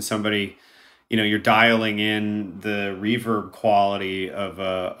mix and somebody, you're dialing in the reverb quality of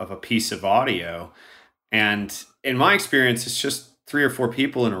a piece of audio. And in my experience, it's just 3 or 4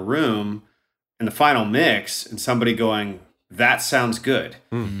 people in a room in the final mix and somebody going, that sounds good.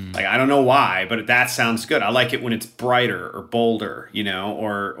 Like, I don't know why, but that sounds good. I like it when it's brighter or bolder,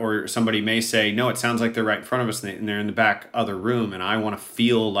 or somebody may say, no, it sounds like they're right in front of us and they're in the back other room. And I want to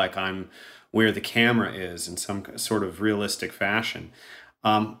feel like I'm where the camera is in some sort of realistic fashion.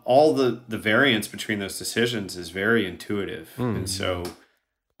 All the variance between those decisions is very intuitive. And so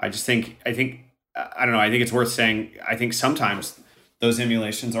I think it's worth saying, I think sometimes those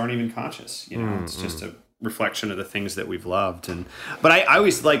emulations aren't even conscious. It's just a reflection of the things that we've loved. But I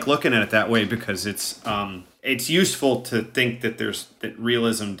always like looking at it that way, because it's useful to think that that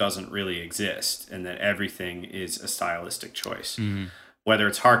realism doesn't really exist and that everything is a stylistic choice. Whether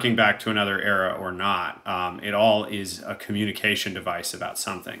it's harking back to another era or not, it all is a communication device about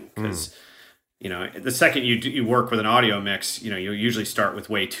something. Because the second you work with an audio mix, you usually start with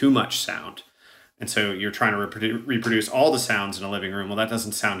way too much sound. And so you're trying to reproduce all the sounds in a living room. Well, that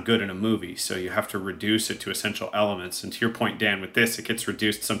doesn't sound good in a movie. So you have to reduce it to essential elements. And to your point, Dan, with this, it gets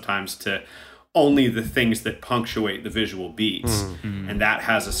reduced sometimes to only the things that punctuate the visual beats. And that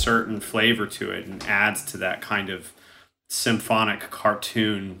has a certain flavor to it and adds to that kind of symphonic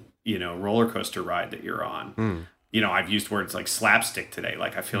cartoon, roller coaster ride that you're on. I've used words like slapstick today.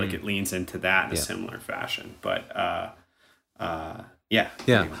 Like, I feel like it leans into that in a similar fashion. But Yeah.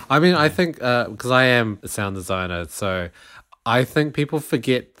 Yeah. I mean, I think, because I am a sound designer, so I think people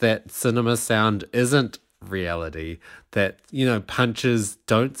forget that cinema sound isn't reality, that, punches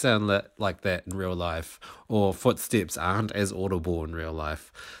don't sound like that in real life, or footsteps aren't as audible in real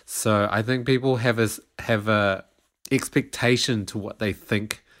life. So I think people have a expectation to what they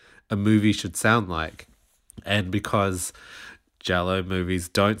think a movie should sound like. And because Giallo movies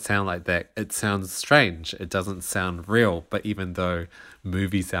don't sound like that, it sounds strange. It doesn't sound real. But even though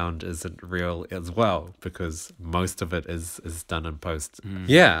movie sound isn't real as well, because most of it is done in post.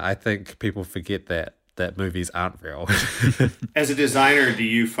 Yeah, I think people forget that movies aren't real. As a designer, do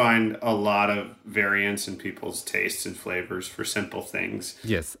you find a lot of variance in people's tastes and flavors for simple things?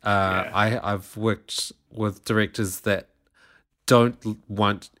 Yes. I've worked with directors that don't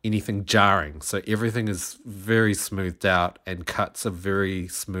want anything jarring. So everything is very smoothed out, and cuts are very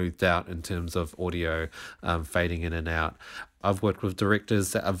smoothed out in terms of audio fading in and out. I've worked with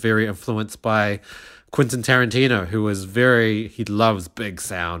directors that are very influenced by Quentin Tarantino, he loves big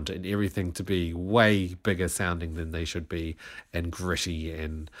sound and everything to be way bigger sounding than they should be, and gritty.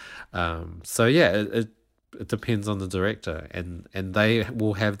 And so, yeah, it depends on the director, and they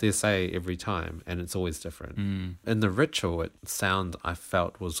will have their say every time, and it's always different. In The Ritual, sound, I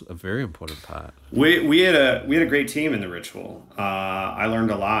felt, was a very important part. We had a great team in The Ritual. I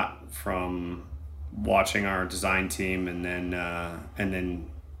learned a lot from watching our design team, and then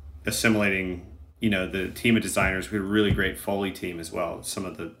assimilating, the team of designers. We had a really great Foley team as well. Some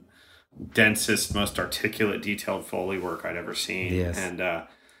of the densest, most articulate, detailed Foley work I'd ever seen. Yes. And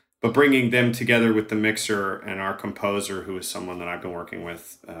but bringing them together with the mixer and our composer, who is someone that I've been working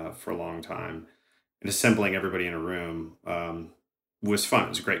with for a long time, and assembling everybody in a room was fun. It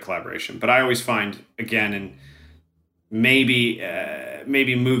was a great collaboration. But I always find, again, and maybe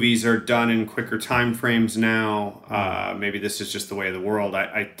movies are done in quicker time frames now. Maybe this is just the way of the world.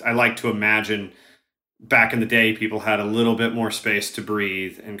 I like to imagine back in the day, people had a little bit more space to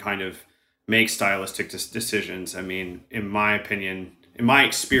breathe and kind of make stylistic decisions. I mean, in my opinion, in my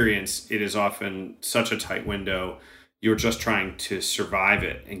experience, it is often such a tight window. You're just trying to survive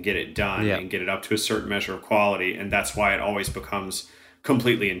it and get it done and get it up to a certain measure of quality. And that's why it always becomes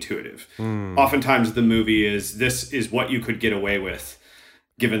completely intuitive. Oftentimes the movie this is what you could get away with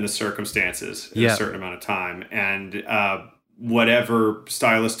given the circumstances in a certain amount of time. And whatever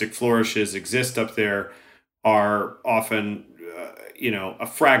stylistic flourishes exist up there are often a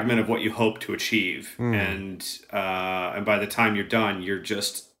fragment of what you hope to achieve. And by the time you're done, you're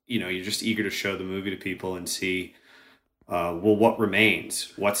just eager to show the movie to people and see, what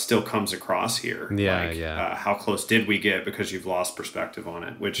remains, what still comes across here. How close did we get, because you've lost perspective on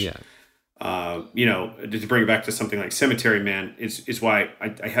it, which, to bring it back to something like Cemetery Man is why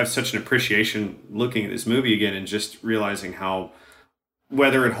I have such an appreciation looking at this movie again and just realizing how,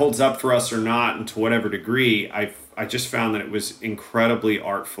 whether it holds up for us or not, and to whatever degree, I just found that it was incredibly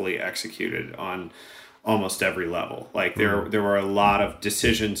artfully executed on almost every level. Like there were a lot of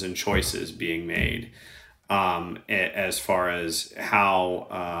decisions and choices being made as far as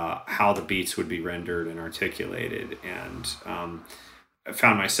how the beats would be rendered and articulated. And I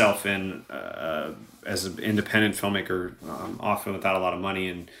found myself as an independent filmmaker, often without a lot of money,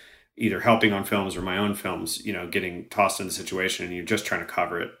 and either helping on films or my own films, getting tossed in the situation, and you're just trying to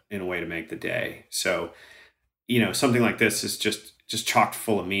cover it in a way to make the day. So, something like this is just chock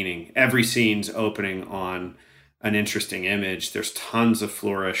full of meaning. Every scene's opening on an interesting image. There's tons of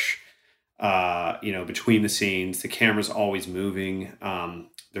flourish, between the scenes. The camera's always moving.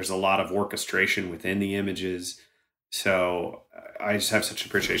 There's a lot of orchestration within the images. So I just have such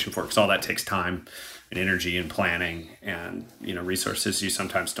appreciation for it, because all that takes time and energy and planning and, resources you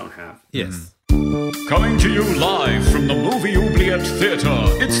sometimes don't have. Yes. Coming to you live from the Movie Oubliette Theatre,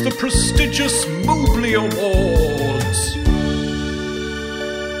 it's the prestigious Mobley Awards.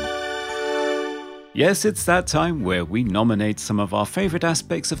 Yes, it's that time where we nominate some of our favourite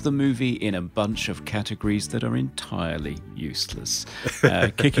aspects of the movie in a bunch of categories that are entirely useless.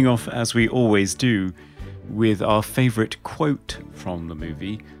 Kicking off, as we always do, with our favourite quote from the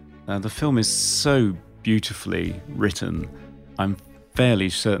movie. The film is so beautifully written. I'm fairly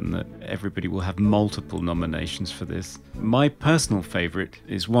certain that everybody will have multiple nominations for this. My personal favourite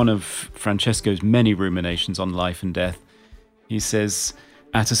is one of Francesco's many ruminations on life and death. He says,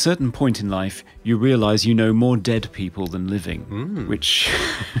 "At a certain point in life, you realise you know more dead people than living," which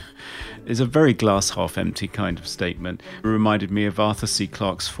is a very glass half empty kind of statement. It reminded me of Arthur C.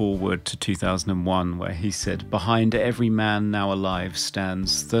 Clarke's foreword to 2001, where he said, "Behind every man now alive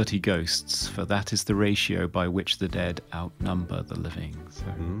stands 30 ghosts, for that is the ratio by which the dead outnumber the living." So,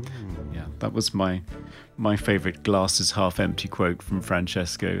 yeah, that was my favourite glasses half empty quote from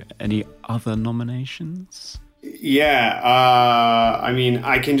Francesco. Any other nominations? Yeah, I mean,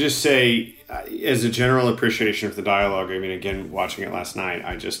 I can just say, as a general appreciation of the dialogue, I mean, again, watching it last night,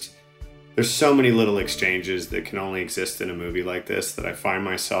 there's so many little exchanges that can only exist in a movie like this that I find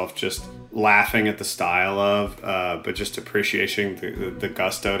myself just laughing at the style of, but just appreciating the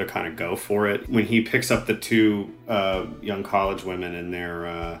gusto to kind of go for it. When he picks up the two young college women and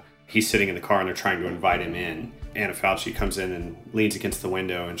he's sitting in the car and they're trying to invite him in. Anna Fauci comes in and leans against the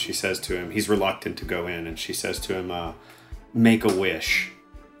window and she says to him, he's reluctant to go in, and she says to him, "Make a wish."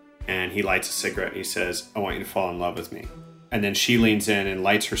 And he lights a cigarette and he says, "I want you to fall in love with me." And then she leans in and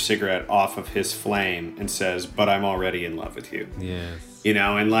lights her cigarette off of his flame and says, "But I'm already in love with you." Yes. You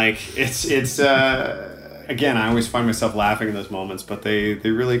know, and like, it's again, I always find myself laughing in those moments, but they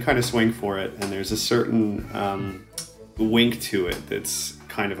really kind of swing for it. And there's a certain wink to it that's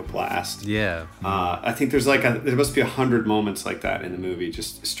kind of a blast. Yeah. I think there must be 100 moments like that in the movie,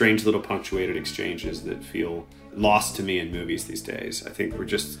 just strange little punctuated exchanges that feel lost to me in movies these days. I think we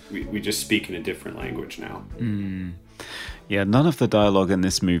just speak in a different language now. Yeah, none of the dialogue in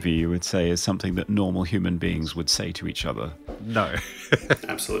this movie, you would say, is something that normal human beings would say to each other. No.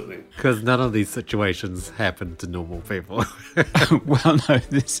 Absolutely. Because none of these situations happen to normal people. Well, no,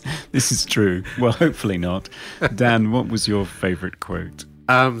 this is true. Well, hopefully not. Dan, what was your favourite quote?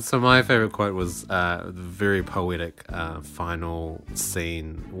 So my favourite quote was the very poetic final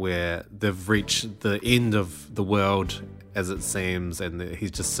scene where they've reached the end of the world, as it seems, and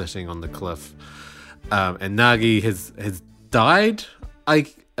he's just sitting on the cliff. And Nagi has died, I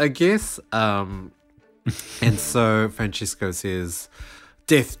guess. And so Francesco says,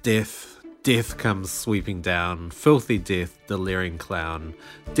 "Death, death, death comes sweeping down, filthy death, the leering clown,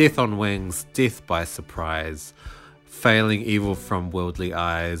 death on wings, death by surprise, failing evil from worldly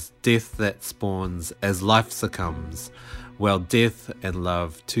eyes, death that spawns as life succumbs, while death and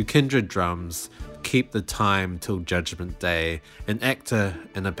love, two kindred drums, keep the time till judgment day, an actor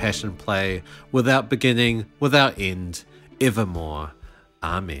in a passion play, without beginning, without end, evermore.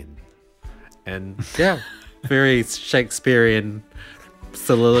 Amen." And yeah, very Shakespearean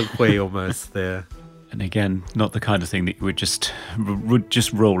soliloquy almost there. And again, not the kind of thing that you would just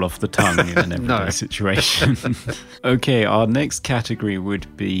roll off the tongue in an everyday situation. Okay, our next category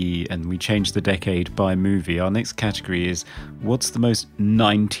would be, and we changed the decade by movie, our next category is, what's the most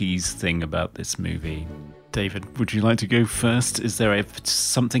 90s thing about this movie? David, would you like to go first? Is there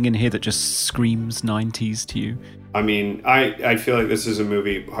something in here that just screams 90s to you? I mean, I feel like this is a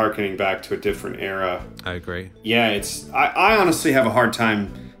movie harkening back to a different era. I agree. Yeah, I honestly have a hard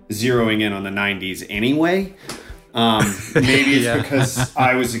time zeroing in on the 90s anyway. Maybe it's because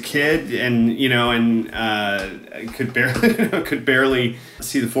I was a kid and could barely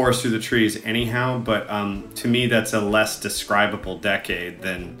see the forest through the trees anyhow. But to me, that's a less describable decade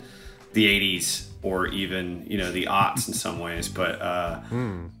than the 80s or even the aughts in some ways. But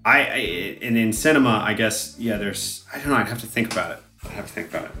and in cinema, I guess I don't know. I'd have to think about it.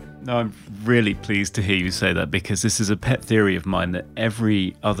 No, I'm really pleased to hear you say that, because this is a pet theory of mine that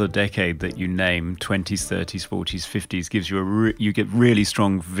every other decade that you name, 20s, 30s, 40s, 50s, gives you you get really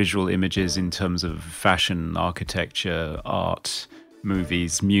strong visual images in terms of fashion, architecture, art,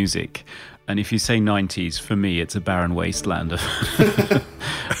 movies, music. And if you say 90s, for me, it's a barren wasteland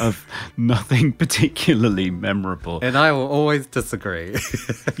of nothing particularly memorable. And I will always disagree.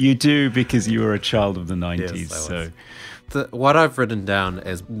 You do, because you were a child of the 90s. Yes, so. What I've written down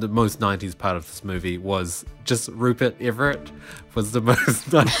as the most 90s part of this movie was just Rupert Everett was the most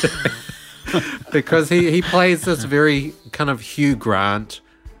 90s. Because he plays this very kind of Hugh Grant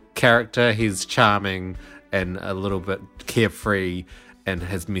character. He's charming and a little bit carefree and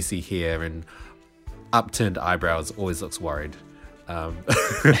has messy hair and upturned eyebrows, always looks worried. But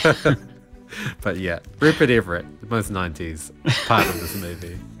yeah, Rupert Everett, the most 90s part of this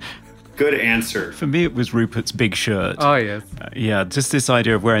movie. Good answer. For me, it was Rupert's big shirt. Oh, yes. Yeah, just this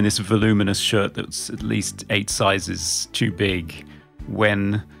idea of wearing this voluminous shirt that's at least 8 sizes too big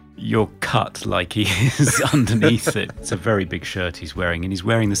when you're cut like he is underneath it. It's a very big shirt he's wearing, and he's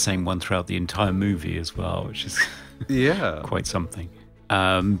wearing the same one throughout the entire movie as well, which is quite something.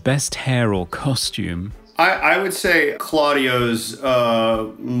 Best hair or costume? I would say Claudio's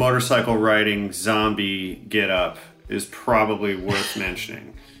motorcycle riding zombie get-up is probably worth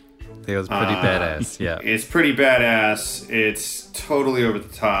mentioning. It was pretty badass, yeah. It's pretty badass. It's totally over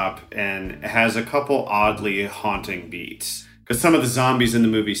the top and has a couple oddly haunting beats. Because some of the zombies in the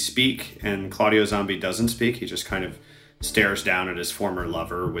movie speak, and Claudio Zombie doesn't speak. He just kind of stares down at his former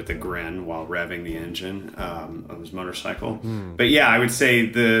lover with a grin while revving the engine of his motorcycle. But yeah, I would say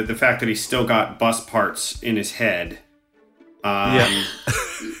the fact that he's still got bus parts in his head.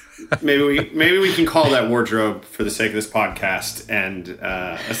 Maybe we can call that wardrobe for the sake of this podcast and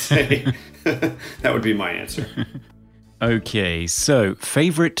say that would be my answer. Okay, so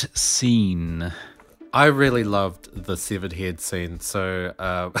favorite scene. I really loved the severed head scene. So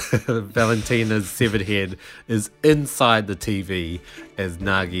Valentina's severed head is inside the TV as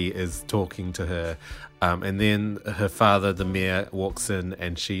Nagi is talking to her. And then her father, the mayor, walks in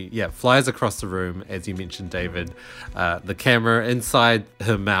and she flies across the room, as you mentioned, David. The camera inside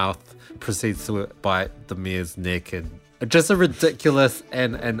her mouth proceeds to bite the mayor's neck. And just a ridiculous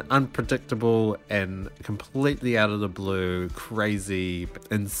and unpredictable and completely out of the blue, crazy,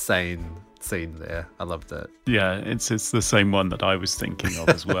 insane scene there. I loved it. Yeah, it's the same one that I was thinking of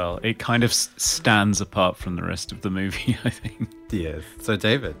as well. It kind of stands apart from the rest of the movie, I think. Yes. So,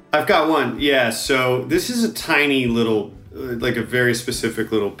 David. I've got one. Yeah, so this is a tiny little, like a very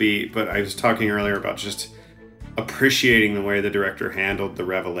specific little beat, but I was talking earlier about just appreciating the way the director handled the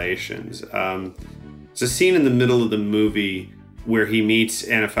revelations. It's a scene in the middle of the movie where he meets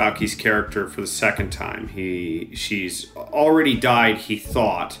Anna Falke's character for the second time. She's already died, he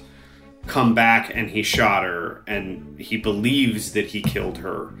thought, come back and he shot her, and he believes that he killed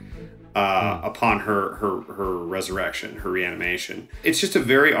her upon her resurrection, her reanimation. It's just a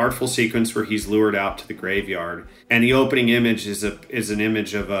very artful sequence where he's lured out to the graveyard, and the opening image is an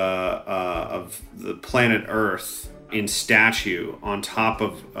image of the planet Earth in statue on top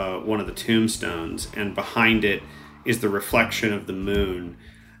of one of the tombstones, and behind it is the reflection of the moon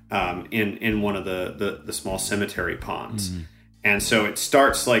in one of the small cemetery ponds. And so it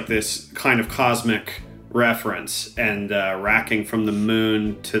starts like this kind of cosmic reference and racking from the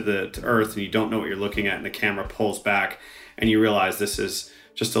moon to Earth, and you don't know what you're looking at, and the camera pulls back, and you realize this is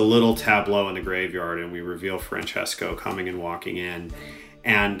just a little tableau in the graveyard, and we reveal Francesco coming and walking in.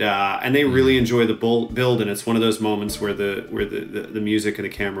 And they really enjoy the build, and it's one of those moments where the music and the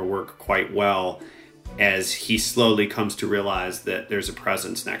camera work quite well as he slowly comes to realize that there's a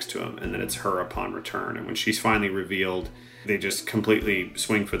presence next to him and that it's her upon return. And when she's finally revealed, they just completely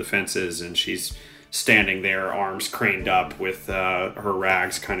swing for the fences, and she's standing there, arms craned up with her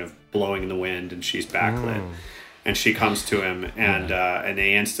rags kind of blowing in the wind, and she's backlit. And she comes to him, and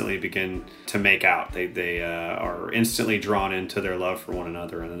they instantly begin to make out. They are instantly drawn into their love for one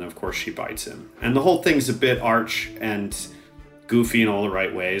another, and then of course she bites him. And the whole thing's a bit arch and goofy in all the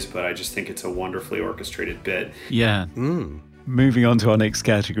right ways, but I just think it's a wonderfully orchestrated bit. Yeah. Moving on to our next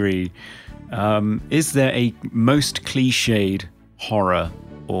category. Is there a most cliched horror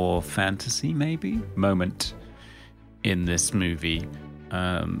or fantasy, maybe, moment in this movie?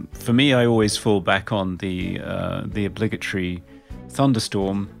 For me, I always fall back on the obligatory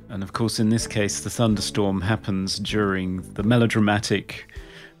thunderstorm. And of course, in this case, the thunderstorm happens during the melodramatic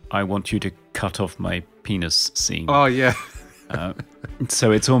 "I want you to cut off my penis" scene. Oh, yeah.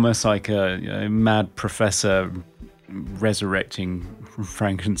 So it's almost like a mad professor resurrecting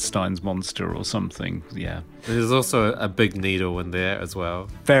Frankenstein's monster or something. Yeah. There's also a big needle in there as well.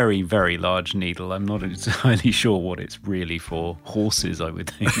 Very, very large needle. I'm not entirely sure what it's really for. Horses, I would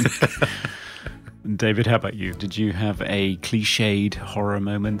think. David, how about you? Did you have a cliched horror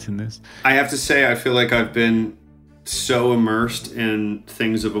moment in this? I have to say, I feel like I've been so immersed in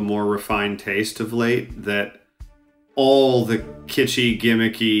things of a more refined taste of late that all the kitschy,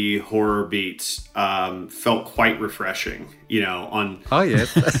 gimmicky horror beats felt quite refreshing, and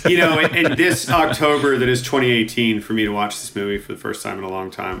this October that is 2018, for me to watch this movie for the first time in a long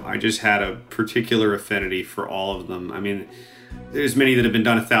time, I just had a particular affinity for all of them. I mean, there's many that have been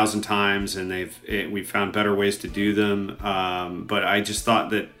done 1,000 times, and we've found better ways to do them. But I just thought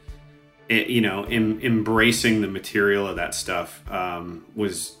that embracing the material of that stuff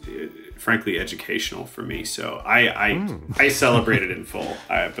was frankly educational for me. So I celebrated in full,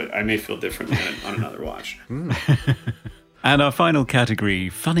 but I may feel differently on another watch. And our final category,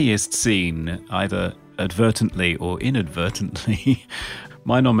 funniest scene, either advertently or inadvertently.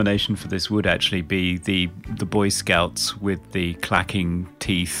 My nomination for this would actually be the Boy Scouts with the clacking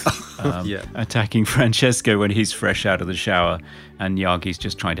teeth attacking Francesco when he's fresh out of the shower, and Yagi's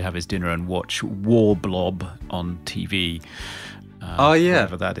just trying to have his dinner and watch War Blob on TV.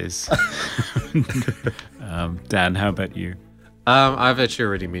 Whatever that is. Dan, how about you? I've actually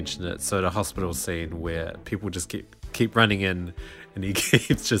already mentioned it. So the hospital scene where people just keep running in and he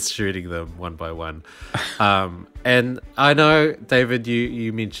keeps just shooting them one by one. And I know, David,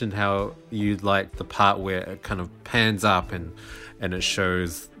 you mentioned how you like the part where it kind of pans up and it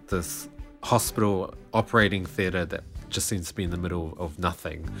shows this hospital operating theater that just seems to be in the middle of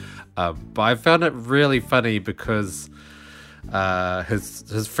nothing. But I found it really funny because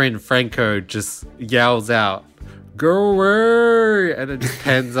his friend Franco just yells out, "Go away!" and it just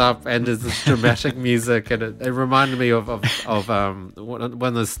pans up and there's this dramatic music, and it reminded me of one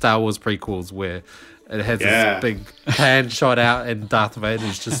of the Star Wars prequels where it has this big pan shot out and Darth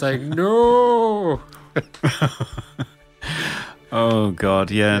Vader's just saying no. Oh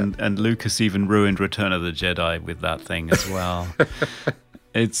God, yeah. And Lucas even ruined Return of the Jedi with that thing as well.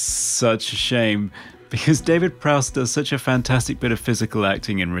 It's such a shame because David Prowse does such a fantastic bit of physical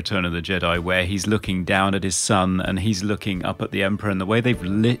acting in Return of the Jedi, where he's looking down at his son and he's looking up at the Emperor, and the way they've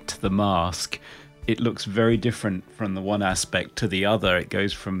lit the mask, it looks very different from the one aspect to the other. It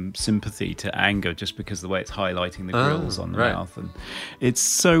goes from sympathy to anger just because of the way it's highlighting the grills on the mouth, and it's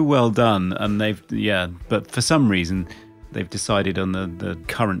so well done. And but for some reason they've decided on the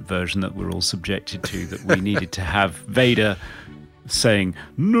current version that we're all subjected to that we needed to have Vader saying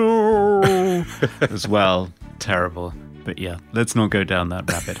no as well. Terrible. But yeah, let's not go down that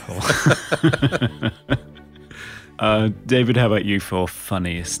rabbit hole. David, how about you for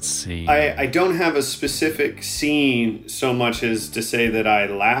funniest scene? I don't have a specific scene so much as to say that I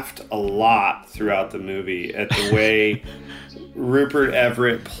laughed a lot throughout the movie at the way Rupert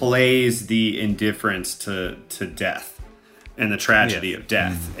Everett plays the indifference to death and the tragedy of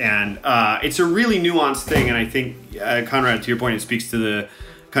death. And it's a really nuanced thing, and I think, Conrad, to your point, it speaks to the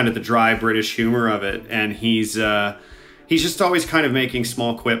kind of the dry British humor of it, and he's just always kind of making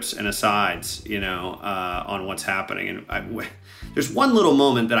small quips and asides, on what's happening. And there's one little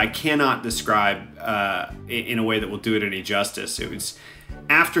moment that I cannot describe in a way that will do it any justice. It was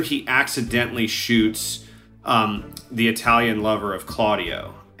after he accidentally shoots the Italian lover of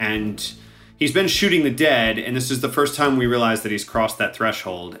Claudio, and he's been shooting the dead, and this is the first time we realize that he's crossed that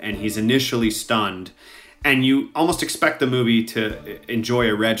threshold, and he's initially stunned, and you almost expect the movie to enjoy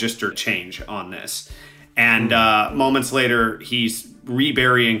a register change on this. And moments later, he's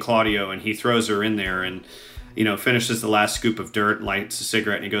reburying Claudio, and he throws her in there and, finishes the last scoop of dirt and lights a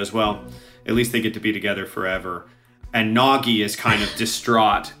cigarette, and he goes, well, at least they get to be together forever. And Noggy is kind of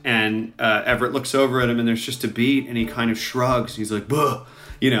distraught, and Everett looks over at him, and there's just a beat, and he kind of shrugs. He's like, "Buh."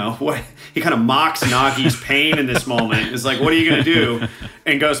 What? He kind of mocks Noggy's pain in this moment. It's like, what are you going to do?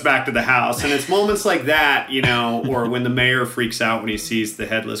 And goes back to the house. And it's moments like that, or when the mayor freaks out when he sees the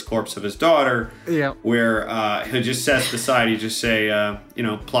headless corpse of his daughter, where he just sets aside, he just say,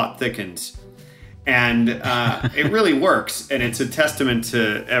 plot thickens. And it really works. And it's a testament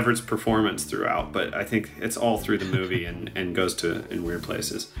to Everett's performance throughout. But I think it's all through the movie and goes in weird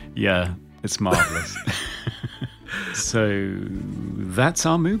places. Yeah, it's marvelous. So that's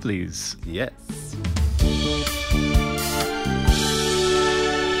our Mooblies. Yes.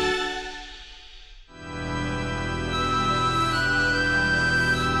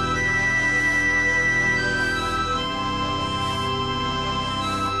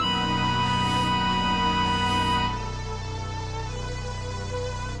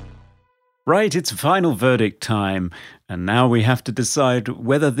 Right, it's final verdict time, and now we have to decide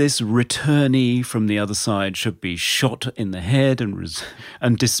whether this returnee from the other side should be shot in the head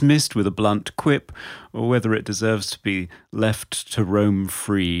and dismissed with a blunt quip, or whether it deserves to be left to roam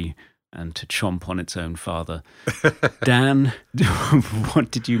free and to chomp on its own father. Dan,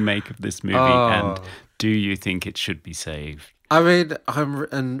 what did you make of this movie, and do you think it should be saved? I mean, I'm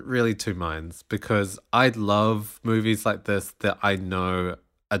in really two minds, because I love movies like this that I know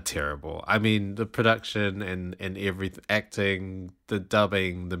are terrible. I mean, the production and everything, acting, the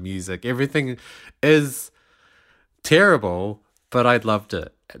dubbing, the music, everything is terrible, but I loved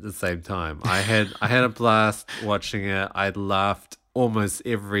it at the same time. I had a blast watching it. I laughed almost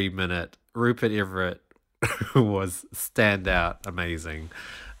every minute. Rupert Everett was standout amazing.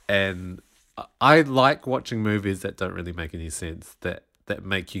 And I like watching movies that don't really make any sense, that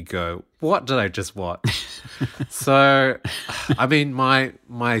make you go, what did I just watch? So, I mean,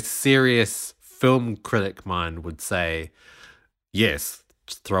 my serious film critic mind would say, yes,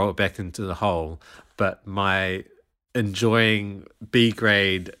 just throw it back into the hole. But my enjoying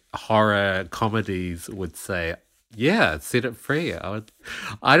B-grade horror comedies would say, yeah, set it free.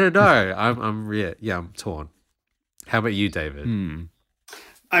 I don't know. I'm torn. How about you, David?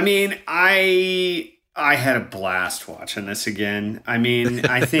 I mean, I had a blast watching this again. I mean,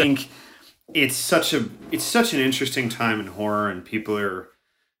 I think it's such an interesting time in horror, and people are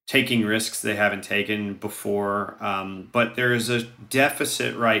taking risks they haven't taken before. But there is a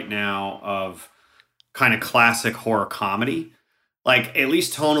deficit right now of kind of classic horror comedy. Like, at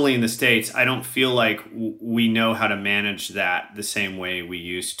least tonally in the States, I don't feel like we know how to manage that the same way we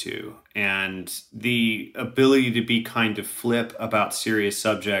used to. And the ability to be kind of flip about serious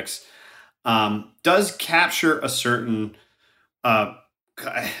subjects does capture a certain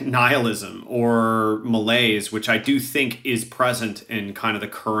nihilism or malaise, which I do think is present in kind of the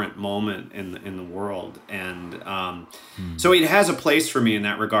current moment in the world. And so it has a place for me in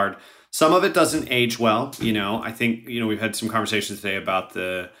that regard. Some of it doesn't age well, I think, we've had some conversations today about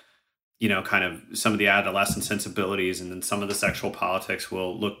the, kind of some of the adolescent sensibilities, and then some of the sexual politics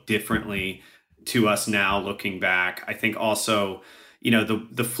will look differently to us now looking back. I think also,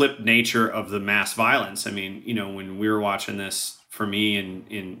 the flip nature of the mass violence. I mean, when we were watching this for me in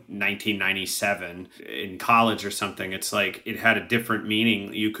 1997 in college or something, it's like it had a different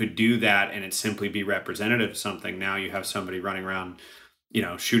meaning. You could do that and it simply be representative of something. Now you have somebody running around,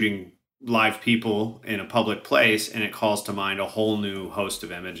 shooting live people in a public place, and it calls to mind a whole new host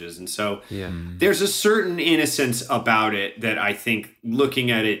of images. And so there's a certain innocence about it that I think,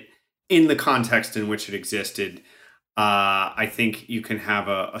 looking at it in the context in which it existed, I think you can have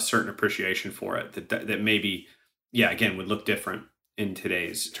a certain appreciation for it that maybe, again, would look different in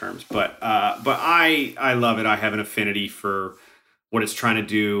today's terms. But I love it. I have an affinity for what it's trying to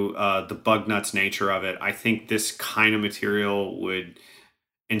do, the bug nuts nature of it. I think this kind of material would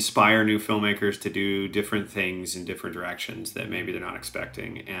inspire new filmmakers to do different things in different directions that maybe they're not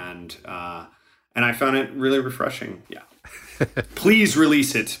expecting. And I found it really refreshing. Yeah. Please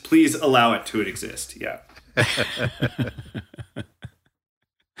release it. Please allow it to exist. Yeah.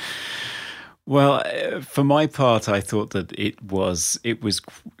 Well, for my part, I thought that it was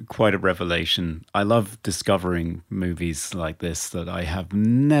quite a revelation. I love discovering movies like this that I have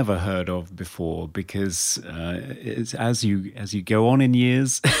never heard of before, because as you go on in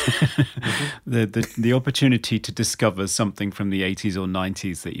years, the opportunity to discover something from the 80s or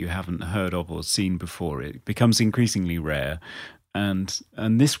 90s that you haven't heard of or seen before, it becomes increasingly rare. And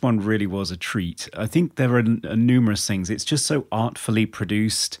this one really was a treat. I think there are numerous things. It's just so artfully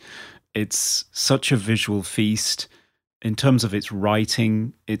produced. It's such a visual feast. In terms of its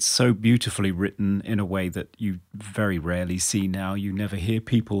writing, it's so beautifully written in a way that you very rarely see now. You never hear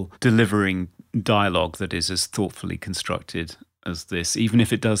people delivering dialogue that is as thoughtfully constructed as this, even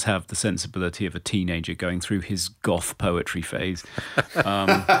if it does have the sensibility of a teenager going through his goth poetry phase.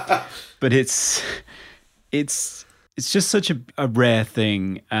 But it's just such a rare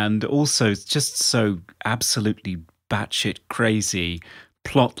thing, and also it's just so absolutely batshit crazy,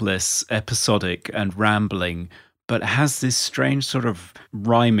 plotless, episodic, and rambling, but has this strange sort of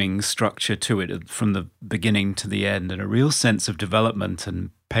rhyming structure to it from the beginning to the end, and a real sense of development and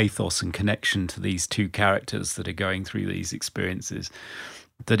pathos and connection to these two characters that are going through these experiences,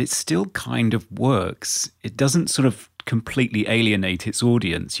 that it still kind of works. It doesn't sort of completely alienate its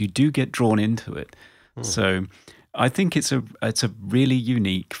audience. You do get drawn into it. So I think it's a really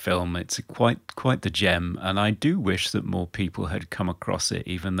unique film. It's quite the gem, and I do wish that more people had come across it,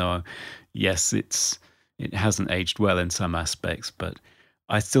 even though, yes, it hasn't aged well in some aspects, but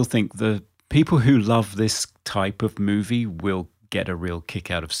I still think the people who love this type of movie will get a real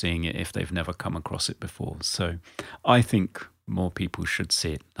kick out of seeing it if they've never come across it before. So I think more people should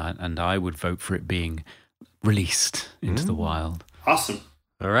see it, and I would vote for it being released into the wild. Awesome.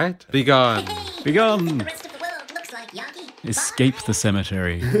 All right. Be gone. Be gone. The rest of the world looks like Yagi. Escape the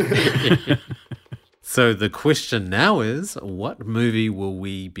cemetery. So the question now is, what movie will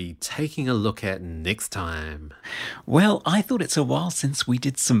we be taking a look at next time? Well, I thought it's a while since we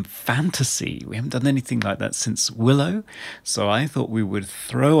did some fantasy. We haven't done anything like that since Willow. So I thought we would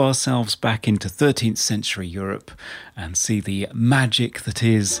throw ourselves back into 13th century Europe and see the magic that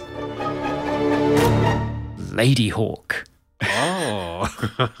is Lady Hawk. Oh,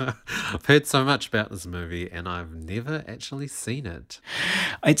 I've heard so much about this movie and I've never actually seen it.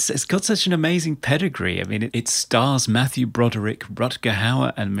 It's got such an amazing pedigree. I mean, it stars Matthew Broderick, Rutger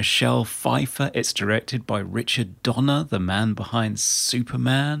Hauer, and Michelle Pfeiffer. It's directed by Richard Donner, the man behind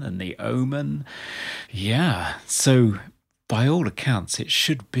Superman and The Omen. Yeah, so by all accounts, it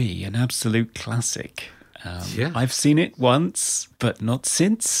should be an absolute classic. Yeah. I've seen it once, but not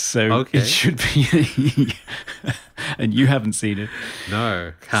since, so it should be. And you haven't seen it.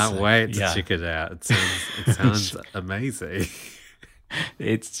 No, can't wait to check it out. It sounds amazing.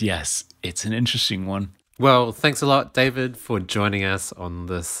 It's an interesting one. Well, thanks a lot, David, for joining us on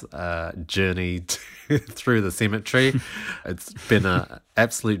this journey through the cemetery. It's been an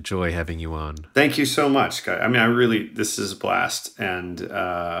absolute joy having you on. Thank you so much, guys. I mean, this is a blast and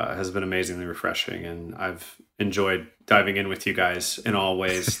has been amazingly refreshing. And I've enjoyed diving in with you guys in all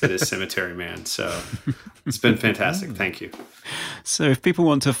ways that is Cemetery Man. So it's been fantastic. Thank you. So if people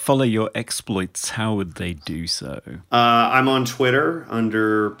want to follow your exploits, how would they do so? I'm on Twitter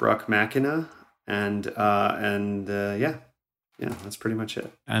under Bruck Machina. And yeah, that's pretty much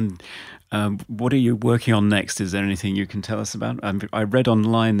it. And what are you working on next? Is there anything you can tell us about? I read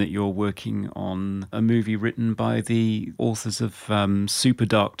online that you're working on a movie written by the authors of Super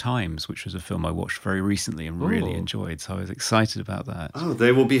Dark Times, which was a film I watched very recently and really enjoyed. So I was excited about that. Oh,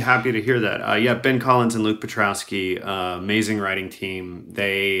 they will be happy to hear that. Yeah, Ben Collins and Luke Petrowski, amazing writing team.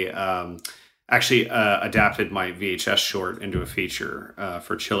 They actually adapted my VHS short into a feature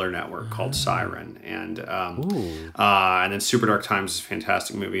for Chiller Network called Siren, and then Super Dark Times is a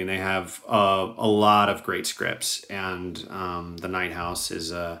fantastic movie, and they have a lot of great scripts. And The Night House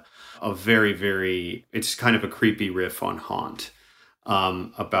is a very, very, it's kind of a creepy riff on Haunt,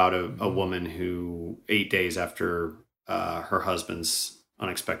 about a woman who 8 days after her husband's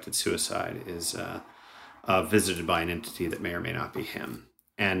unexpected suicide is visited by an entity that may or may not be him.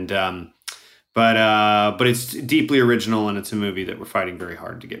 And But it's deeply original, and it's a movie that we're fighting very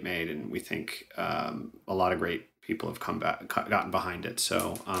hard to get made, and we think a lot of great people have gotten behind it.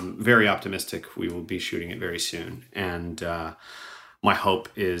 So I'm very optimistic we will be shooting it very soon, and my hope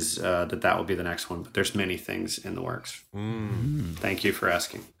is that will be the next one. But there's many things in the works. Thank you for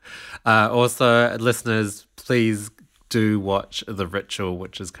asking. Also, listeners, please do watch The Ritual,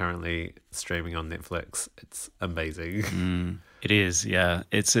 which is currently streaming on Netflix. It's amazing. It is, yeah.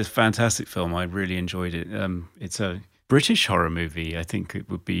 It's a fantastic film. I really enjoyed it. It's a British horror movie. I think it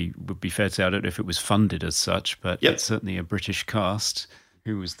would be fair to say. I don't know if it was funded as such, but it's certainly a British cast.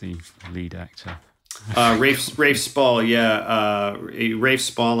 Who was the lead actor? Rafe Spall, Rafe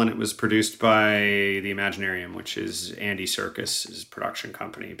Spall, and it was produced by the Imaginarium, which is Andy Serkis's production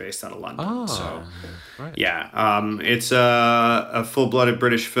company based out of London. Right. It's a full-blooded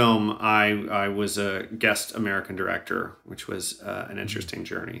British film. I was a guest American director, which was an interesting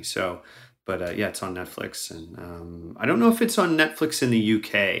journey. But it's on Netflix, and I don't know if it's on Netflix in the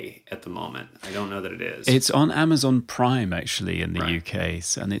UK at the moment. I don't know that it is. It's on Amazon Prime, actually, in the UK,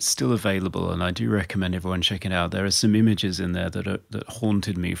 and it's still available, and I do recommend everyone check it out. There are some images in there that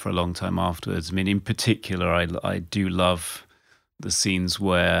haunted me for a long time afterwards. I mean, in particular, I do love the scenes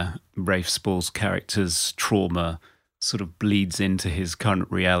where Rafe Spall's character's trauma sort of bleeds into his current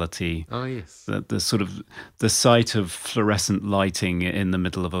reality. Oh, yes. The sight of fluorescent lighting in the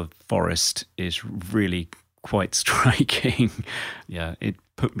middle of a forest is really quite striking. Yeah, it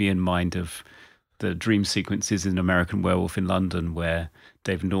put me in mind of the dream sequences in American Werewolf in London where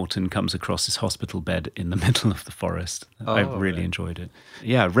David Norton comes across his hospital bed in the middle of the forest. I really enjoyed it.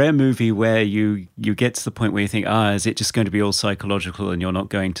 Yeah, rare movie where you get to the point where you think, is it just going to be all psychological and you're not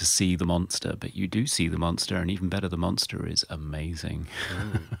going to see the monster? But you do see the monster, and even better, the monster is amazing.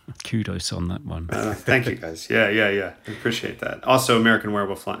 Kudos on that one. Thank you, guys. Yeah. I appreciate that. Also, American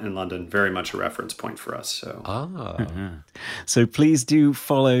Werewolf in London, very much a reference point for us. So. So please do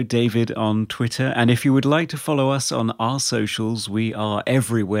follow David on Twitter. And if you would like to follow us on our socials, we are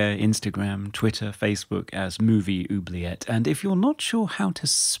everywhere: Instagram, Twitter, Facebook as Movie Oubliette. And if you're not sure how to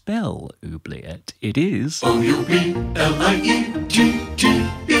spell oubliette, it is Oubliette.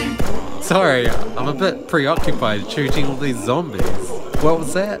 Sorry, I'm a bit preoccupied shooting all these zombies. What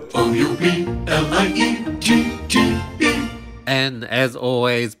was that? Oubliette. And as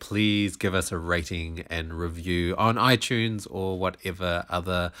always, please give us a rating and review on iTunes or whatever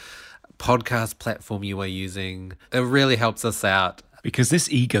other podcast platform you are using. It really helps us out. because this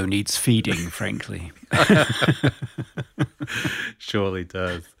ego needs feeding, frankly. Surely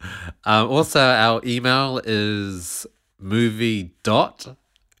does. Also, our email is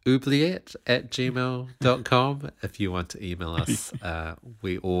movie.oubliette@gmail.com if you want to email us.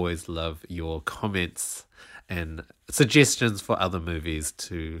 We always love your comments and suggestions for other movies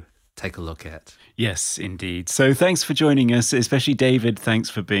to take a look at. Yes, indeed. So thanks for joining us, especially David. Thanks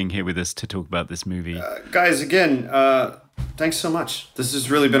for being here with us to talk about this movie. Guys, again, thanks so much. This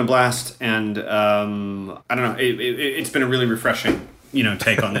has really been a blast, and I don't know, it's been a really refreshing,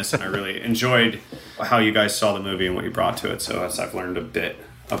 take on this, and I really enjoyed how you guys saw the movie and what you brought to it. So I've learned a bit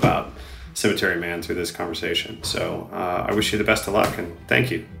about Cemetery Man through this conversation. So I wish you the best of luck, and thank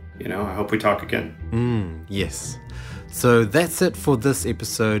you. I hope we talk again. Yes. So that's it for this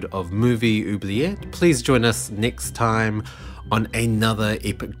episode of Movie Oubliette. Please join us next time on another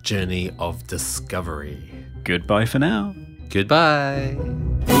epic journey of discovery. Goodbye for now. Goodbye.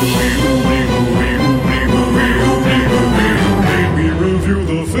 We review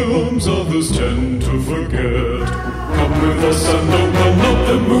the films others tend to forget. Come with us and open up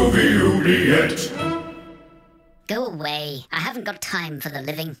the movie Oubliette. Go away. I haven't got time for the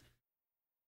living.